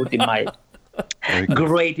absolutely my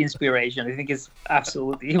great inspiration. I think he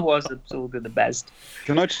was absolutely the best.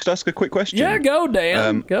 Can I just ask a quick question? Yeah, go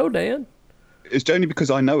Dan. Go Dan. It's only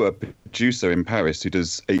because I know a producer in Paris who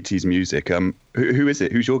does 80s music. Who is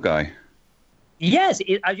it? Who's your guy? Yes,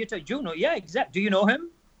 are you Juno? Yeah, exactly. Do you know him?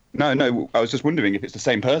 No. I was just wondering if it's the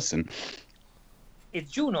same person. It's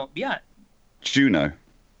Juno. Yeah. Juno.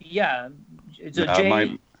 Yeah. It's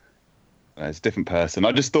a it's a different person.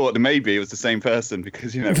 I just thought that maybe it was the same person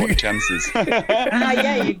because, what the chances?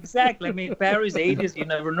 Yeah, exactly. I mean, Paris 80s, you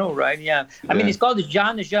never know, right? Yeah. I mean, it's called Jean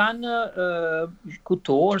Couteau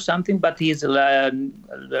or something, but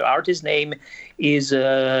the artist name is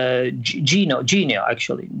Gino,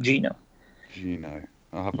 actually. Gino.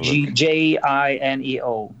 I'll have a look.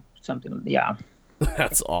 Jineo, something, yeah.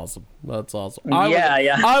 That's awesome.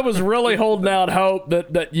 I was really holding out hope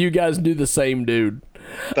that you guys knew the same dude.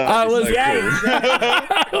 I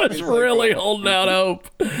was really holding out hope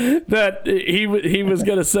that he was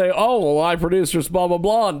going to say, "Oh, well, I produced this blah blah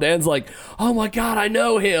blah," and Dan's like, "Oh my God, I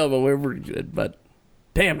know him," and we were good, but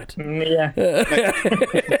damn it, yeah,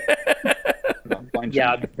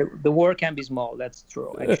 yeah, the work can be small. That's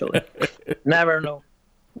true, actually. Never know.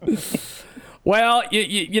 Well,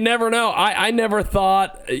 you never know. I never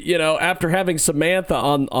thought, after having Samantha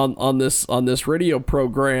on this radio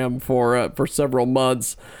program for several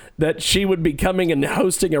months, that she would be coming and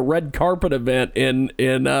hosting a red carpet event in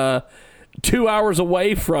 2 hours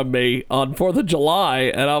away from me on 4th of July,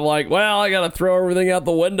 and I'm like, well, I got to throw everything out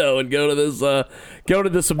the window and go to this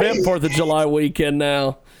event 4th of July weekend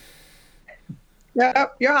now.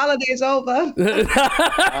 Yep, your holiday's over.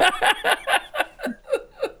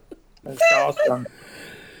 That's awesome.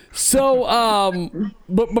 So,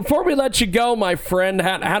 but before we let you go, my friend,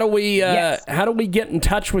 how do we get in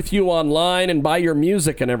touch with you online and buy your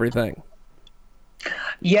music and everything?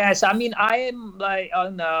 Yes, I mean, I am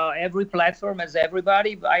on every platform as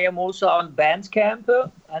everybody. I am also on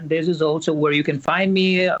Bandcamp, and this is also where you can find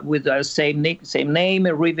me with the same name,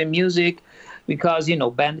 Riven Music. Because,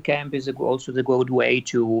 Bandcamp is also the good way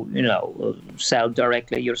to, sell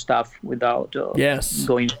directly your stuff without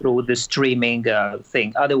going through the streaming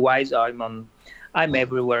thing. Otherwise, I'm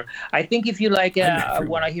everywhere. I think if you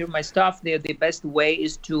want to hear my stuff, the best way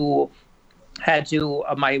is to head to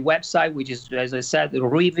my website, which is, as I said,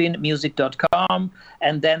 rivenmusic.com.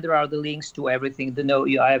 And then there are the links to everything.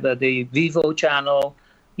 I have the Vivo channel,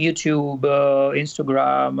 YouTube,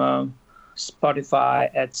 Instagram, Spotify,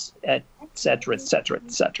 etc.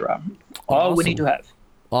 All we need to have.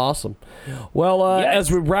 Awesome. Well, as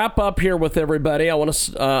we wrap up here with everybody, I want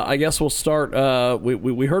to. I guess we'll start.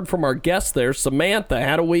 We heard from our guest there, Samantha.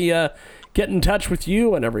 How do we get in touch with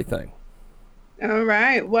you and everything? All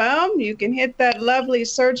right. Well, you can hit that lovely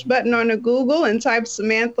search button on the Google and type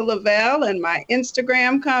Samantha Lavelle, and my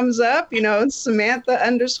Instagram comes up,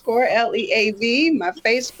 Samantha_LEAV, my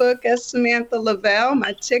Facebook as Samantha Lavelle,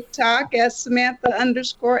 my TikTok as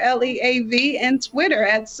Samantha_LEAV, and Twitter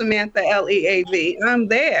at Samantha LEAV. I'm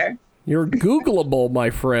there. You're Googleable, my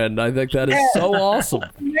friend. I think that is so awesome. I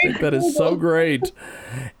think that is so great.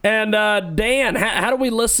 And Dan, how do we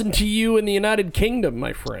listen to you in the United Kingdom,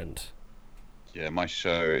 my friend? Yeah, my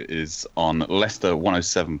show is on Leicester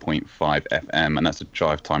 107.5 FM, and that's a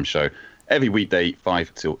drive time show every weekday,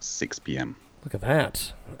 5 till 6 p.m. Look at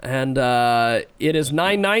that. And it is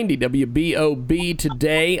 990 WBOB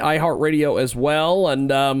today, iHeartRadio as well.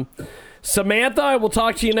 And Samantha, I will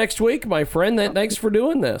talk to you next week, my friend. Thanks for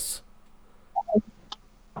doing this.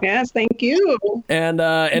 Yes, thank you. And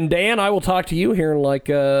Dan, I will talk to you here in like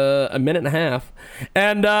a minute and a half.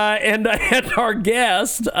 And our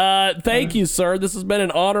guest, thank you, sir. This has been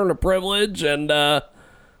an honor and a privilege. And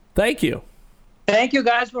thank you. Thank you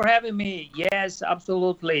guys for having me. Yes,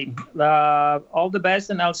 absolutely. All the best,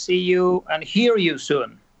 and I'll see you and hear you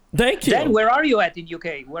soon. Thank you. Dan, where are you at in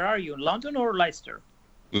UK? Where are you? London or Leicester?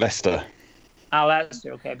 Leicester.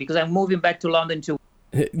 Leicester. Okay, because I'm moving back to London too.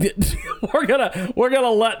 We're gonna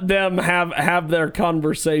let them have their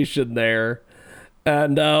conversation there,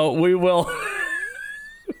 and we will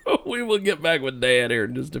get back with Dan here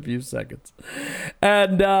in just a few seconds.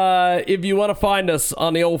 And if you want to find us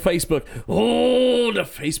on the old Facebook, the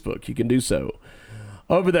Facebook, you can do so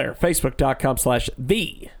over there,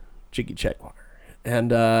 facebook.com/the Jiggy Jaguar.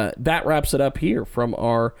 And that wraps it up here from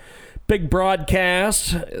our big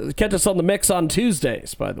broadcast. Catch us on the mix on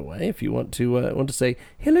Tuesdays, by the way, if you want to say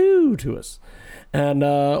hello to us. And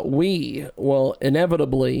we will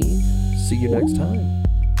inevitably see you next time.